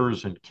state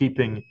measures and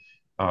keeping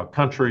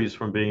countries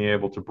from being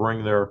able to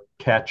bring their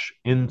catch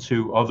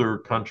into other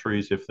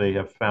countries if they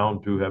have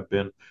found to have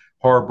been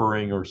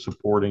harboring or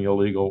supporting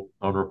illegal,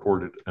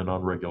 unreported, and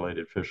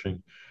unregulated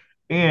fishing.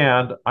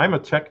 And I'm a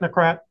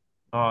technocrat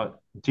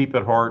deep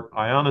at heart.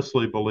 I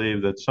honestly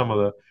believe that some of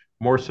the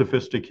more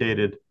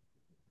sophisticated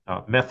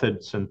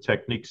methods and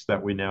techniques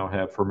that we now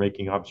have for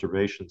making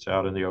observations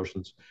out in the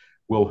oceans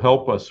will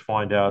help us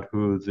find out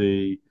who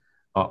the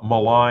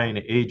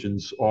malign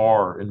agents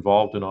are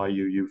involved in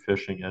IUU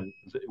fishing. And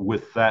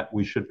with that,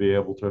 we should be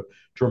able to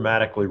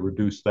dramatically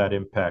reduce that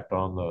impact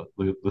on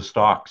the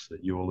stocks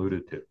that you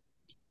alluded to.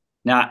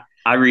 Now,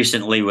 I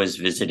recently was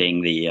visiting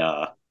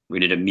we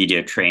did a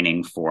media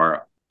training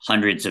for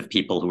hundreds of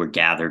people who were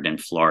gathered in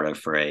Florida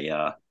for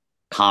a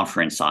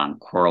conference on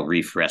coral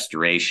reef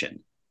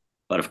restoration.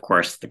 But of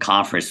course, the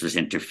conference was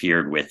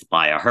interfered with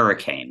by a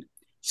hurricane.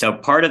 So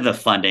part of the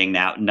funding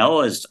now,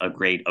 NOAA's a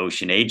great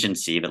ocean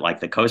agency, but like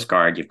the Coast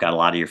Guard, you've got a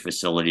lot of your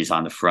facilities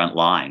on the front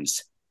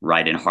lines,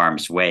 right in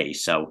harm's way.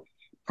 So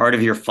part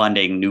of your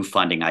funding, new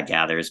funding, I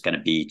gather, is going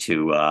to be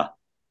to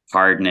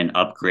harden and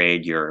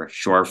upgrade your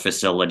shore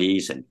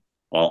facilities and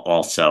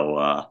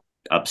also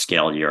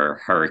upscale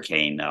your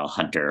Hurricane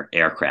Hunter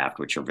aircraft,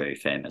 which are very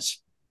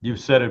famous. You've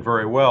said it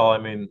very well. I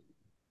mean,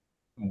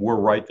 we're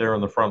right there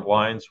in the front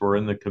lines. We're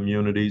in the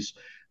communities.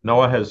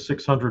 NOAA has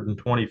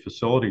 620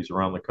 facilities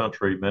around the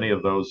country, many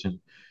of those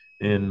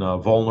in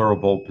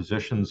vulnerable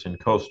positions in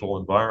coastal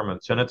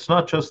environments. And it's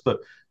not just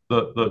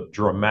the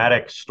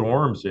dramatic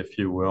storms, if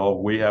you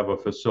will. We have a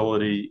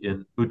facility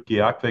in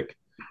Utqiagvik,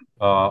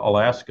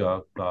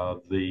 Alaska,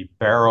 the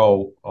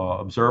Barrow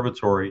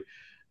Observatory,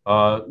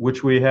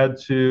 which we had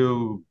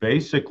to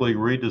basically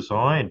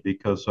redesign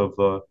because of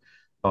the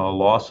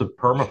loss of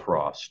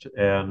permafrost.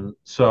 And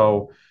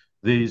so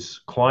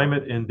these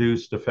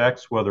climate-induced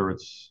effects, whether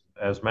it's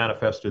as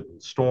manifested in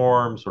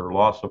storms or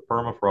loss of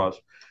permafrost,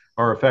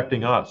 are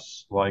affecting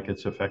us like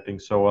it's affecting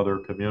so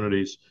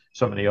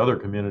many other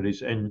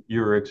communities. And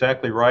you're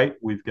exactly right.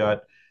 We've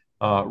got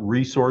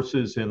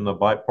resources in the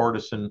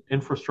bipartisan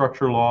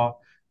infrastructure law.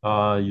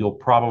 You'll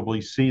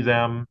probably see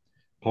them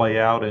play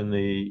out in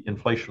the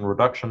Inflation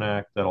Reduction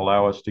Act that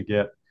allow us to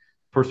get,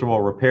 first of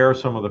all, repair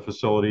some of the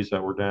facilities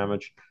that were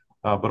damaged,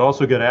 but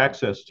also get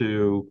access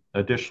to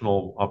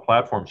additional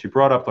platforms. You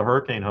brought up the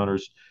hurricane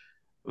hunters.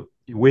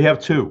 We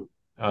have two,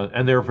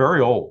 and they're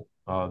very old.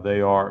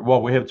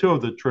 We have two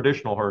of the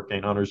traditional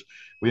hurricane hunters.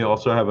 We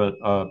also have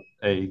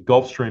a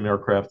Gulfstream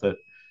aircraft that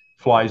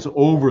flies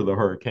over the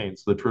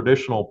hurricanes. The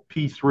traditional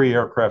P-3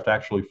 aircraft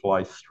actually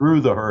fly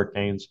through the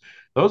hurricanes.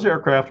 Those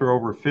aircraft are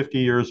over 50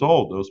 years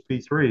old, those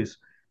P-3s.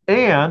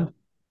 And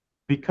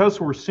because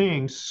we're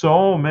seeing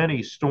so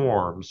many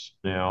storms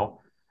now,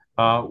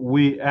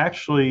 we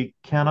actually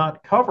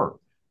cannot cover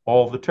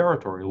all the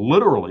territory,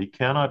 literally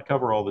cannot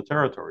cover all the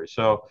territory.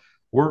 So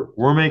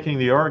we're making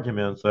the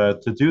argument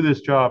that to do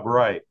this job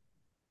right,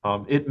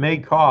 it may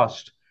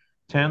cost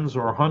tens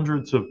or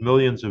hundreds of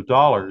millions of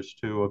dollars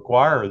to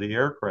acquire the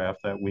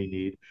aircraft that we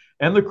need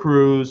and the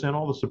crews and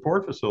all the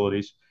support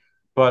facilities.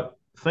 But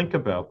think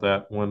about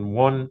that when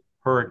one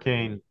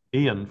Hurricane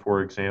Ian,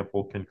 for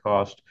example, can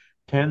cost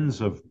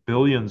tens of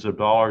billions of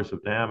dollars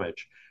of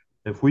damage.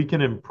 If we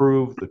can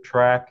improve the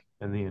track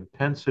and the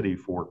intensity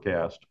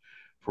forecast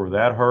for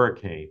that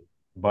hurricane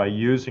by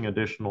using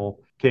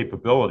additional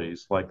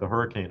capabilities like the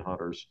hurricane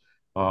hunters,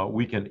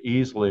 we can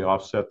easily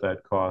offset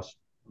that cost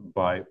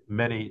by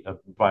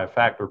by a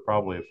factor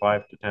probably of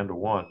 5 to 10 to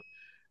 1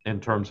 in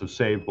terms of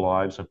saved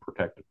lives and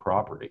protected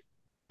property.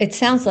 It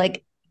sounds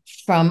like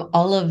from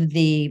all of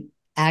the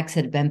acts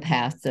that have been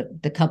passed,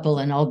 the couple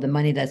and all the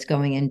money that's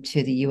going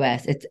into the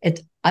U.S.,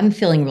 I'm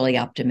feeling really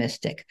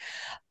optimistic.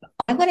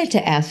 I wanted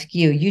to ask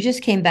you, you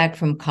just came back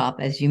from COP,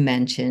 as you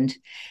mentioned,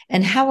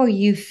 and how are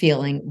you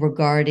feeling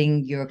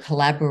regarding your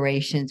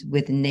collaborations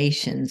with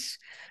nations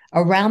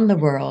around the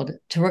world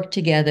to work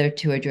together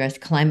to address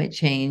climate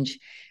change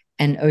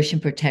and ocean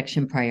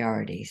protection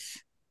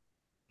priorities?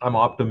 I'm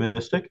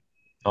optimistic,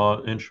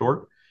 in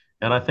short,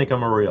 and I think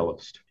I'm a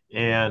realist.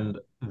 And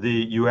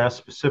you asked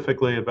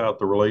specifically about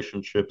the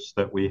relationships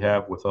that we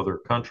have with other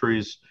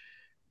countries.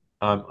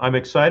 I'm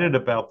excited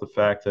about the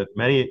fact that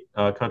many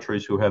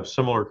countries who have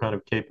similar kind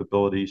of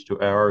capabilities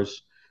to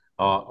ours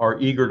are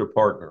eager to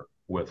partner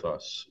with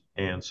us.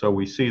 And so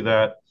we see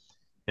that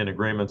in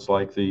agreements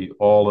like the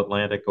All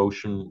Atlantic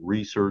Ocean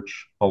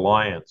Research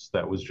Alliance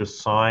that was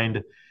just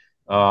signed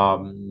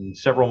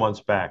several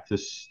months back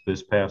this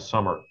past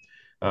summer.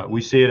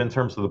 We see it in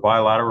terms of the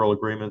bilateral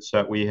agreements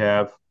that we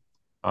have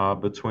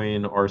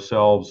between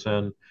ourselves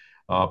and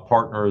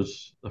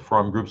partners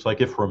from groups like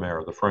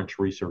IFREMER, the French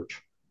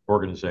research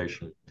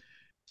organization.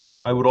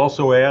 I would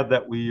also add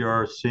that we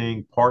are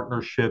seeing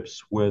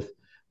partnerships with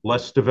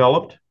less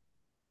developed,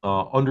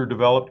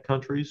 underdeveloped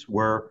countries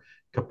where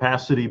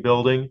capacity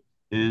building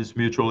is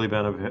mutually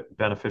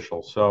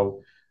beneficial.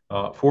 So,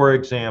 for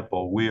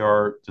example, we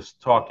are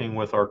just talking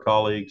with our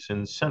colleagues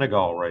in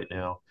Senegal right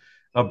now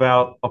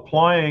about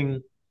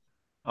applying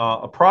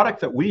a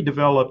product that we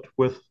developed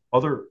with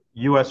other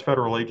U.S.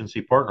 federal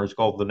agency partners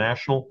called the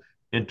National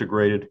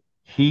Integrated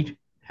Heat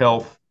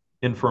Health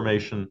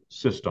Information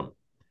System,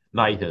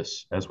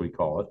 NIHIS, as we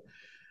call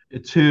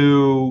it,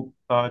 to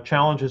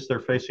challenges they're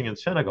facing in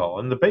Senegal.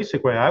 And the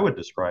basic way I would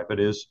describe it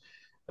is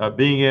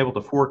being able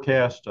to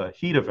forecast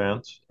heat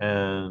events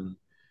and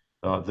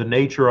the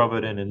nature of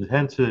it and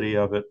intensity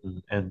of it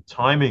and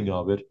timing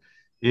of it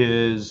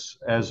is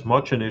as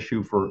much an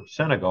issue for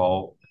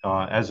Senegal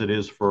as it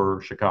is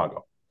for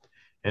Chicago.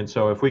 And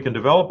so if we can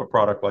develop a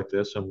product like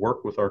this and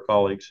work with our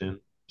colleagues in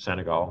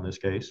Senegal, in this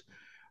case,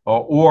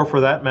 or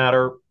for that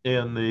matter,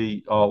 in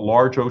the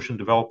large ocean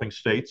developing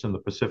states in the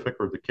Pacific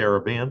or the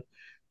Caribbean,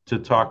 to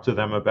talk to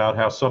them about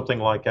how something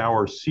like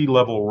our sea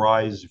level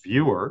rise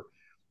viewer,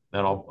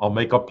 and I'll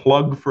make a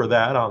plug for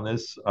that on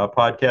this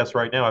podcast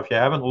right now. If you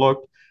haven't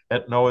looked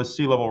at NOAA's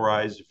Sea Level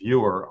Rise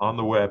viewer on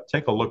the web,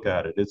 take a look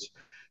at it.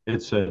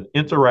 It's an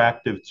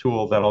interactive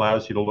tool that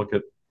allows you to look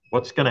at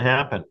what's going to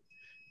happen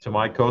to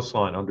my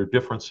coastline under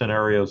different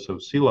scenarios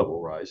of sea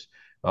level rise,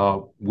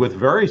 with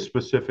very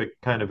specific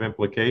kind of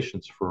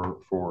implications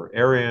for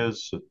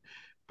areas,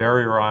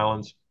 barrier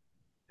islands.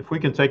 If we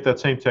can take that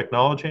same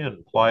technology and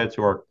apply it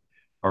to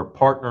our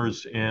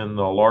partners in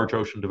the large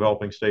ocean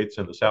developing states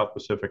in the South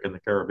Pacific and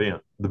the Caribbean,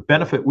 the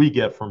benefit we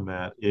get from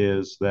that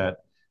is that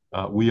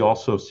we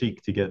also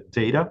seek to get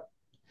data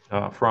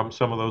from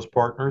some of those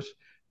partners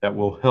that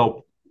will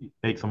help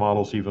make the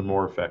models even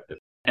more effective.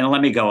 And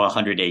let me go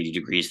 180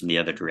 degrees in the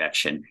other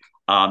direction.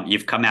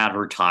 You've come out of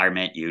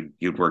retirement.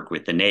 You'd worked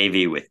with the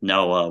Navy, with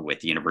NOAA, with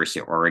the University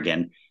of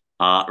Oregon.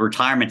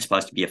 Retirement's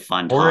supposed to be a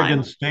fun time.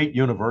 Oregon State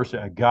University.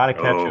 I got to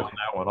catch you on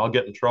that one. I'll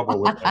get in trouble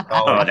with my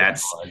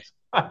colleagues.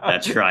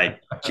 That's right.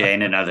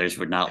 Jane and others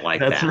would not like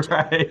that. That's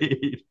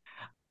right.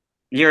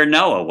 You're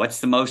NOAA.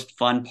 What's the most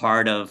fun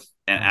part of,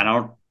 and I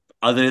don't,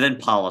 other than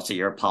policy,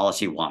 you're a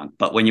policy wonk,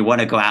 but when you want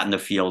to go out in the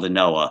field in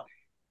NOAA,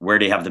 where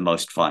do you have the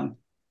most fun?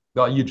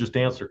 Well, you just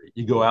answered it.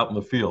 You go out in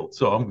the field.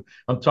 So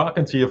I'm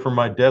talking to you from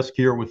my desk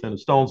here within a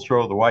stone's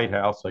throw of the White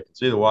House. I can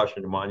see the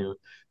Washington Monument.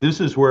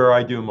 This is where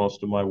I do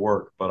most of my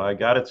work. But I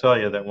got to tell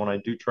you that when I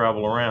do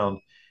travel around,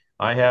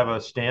 I have a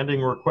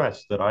standing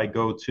request that I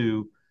go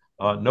to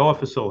NOAA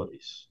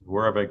facilities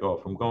wherever I go.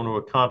 If I'm going to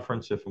a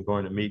conference, if I'm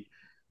going to meet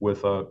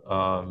with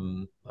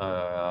a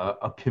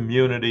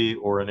community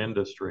or an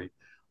industry,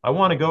 I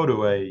want to go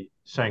to a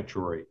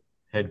sanctuary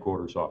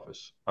headquarters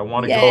office. I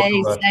want to go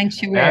to a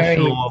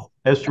National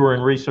Estuary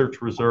and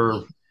Research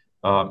Reserve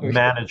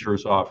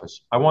manager's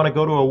office. I want to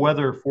go to a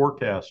weather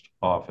forecast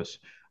office.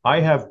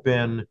 I have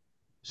been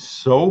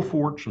so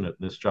fortunate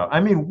in this job. I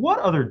mean, what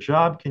other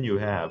job can you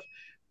have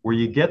where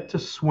you get to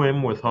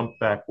swim with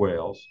humpback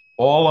whales,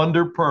 all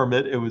under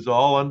permit? It was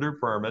all under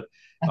permit.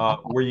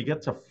 Where you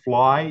get to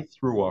fly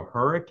through a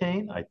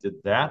hurricane. I did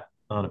that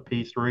on a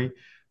P3.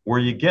 Where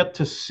you get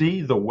to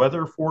see the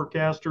weather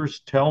forecasters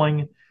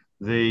telling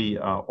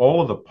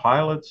all of the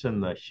pilots in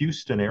the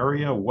Houston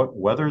area what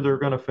weather they're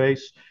going to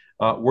face.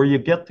 where you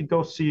get to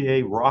go see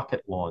a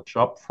rocket launch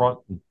up front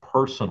and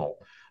personal.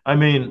 I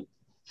mean,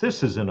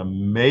 this is an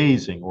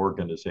amazing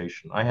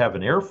organization. I have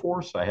an Air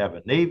Force, I have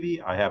a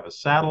Navy, I have a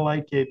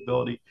satellite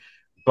capability,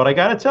 but I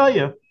got to tell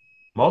you,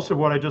 most of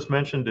what I just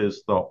mentioned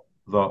is the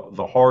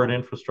hard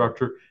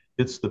infrastructure.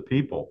 It's the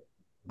people.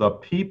 The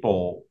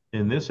people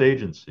in this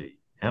agency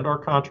and our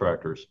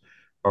contractors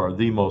are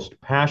the most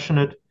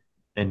passionate,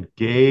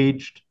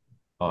 engaged,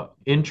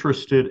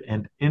 interested,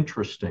 and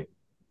interesting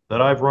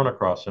that I've run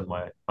across in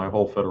my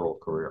whole federal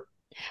career.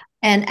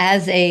 And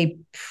as a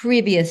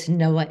previous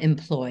NOAA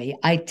employee,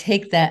 I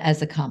take that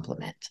as a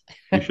compliment.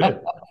 You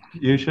should.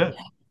 You should.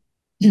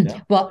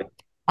 Yeah. Well,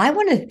 I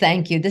want to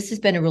thank you. This has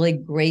been a really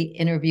great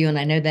interview, and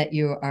I know that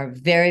you are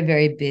very,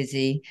 very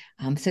busy.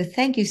 So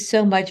thank you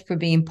so much for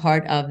being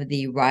part of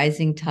the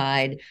Rising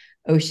Tide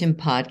Ocean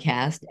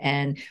podcast.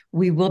 And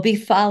we will be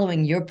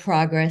following your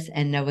progress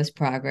and NOAA's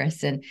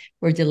progress. And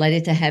we're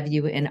delighted to have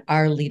you in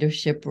our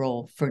leadership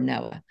role for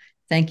NOAA.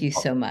 Thank you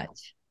so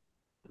much.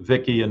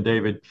 Vicki and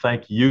David,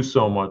 thank you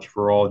so much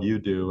for all you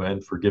do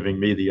and for giving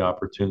me the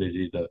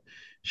opportunity to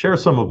share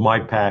some of my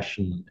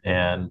passion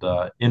and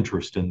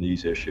interest in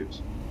these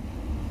issues.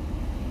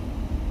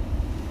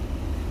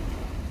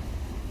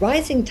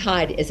 Rising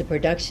Tide is a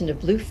production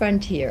of Blue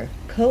Frontier,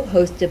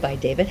 co-hosted by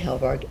David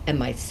Helberg and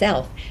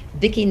myself,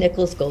 Vicki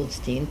Nichols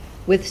Goldstein,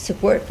 with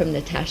support from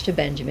Natasha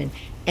Benjamin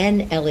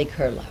and Ellie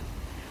Curlow.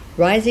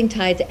 Rising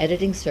Tide's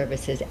editing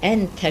services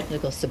and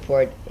technical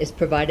support is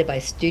provided by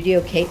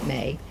Studio Cape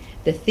May.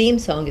 The theme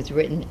song is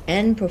written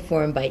and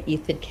performed by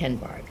Ethan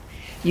Kenbarg.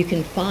 You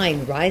can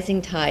find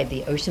Rising Tide,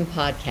 the Ocean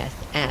Podcast,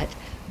 at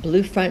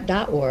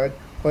bluefront.org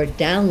or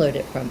download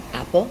it from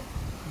Apple,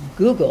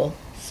 Google,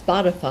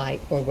 Spotify,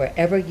 or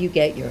wherever you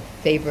get your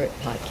favorite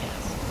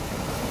podcasts.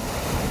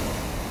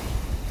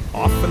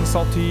 Off in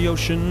salty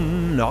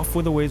ocean, off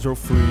where the waves roll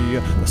free.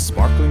 The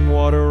sparkling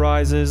water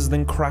rises,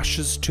 then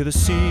crashes to the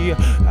sea.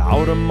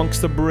 Out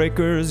amongst the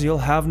breakers, you'll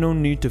have no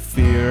need to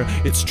fear.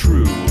 It's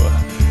true,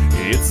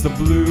 it's the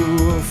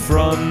Blue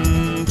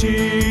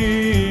Frontier.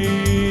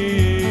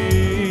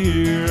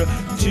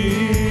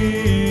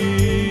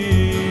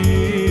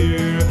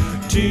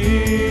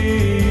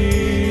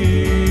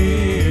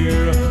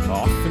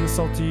 Off in the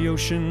salty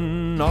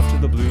ocean, off to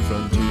the Blue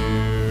Frontier.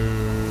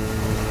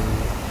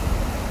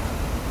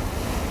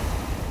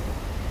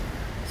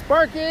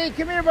 Sparky,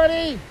 come here,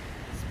 buddy.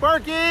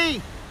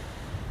 Sparky!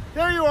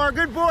 There you are.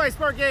 Good boy,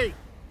 Sparky.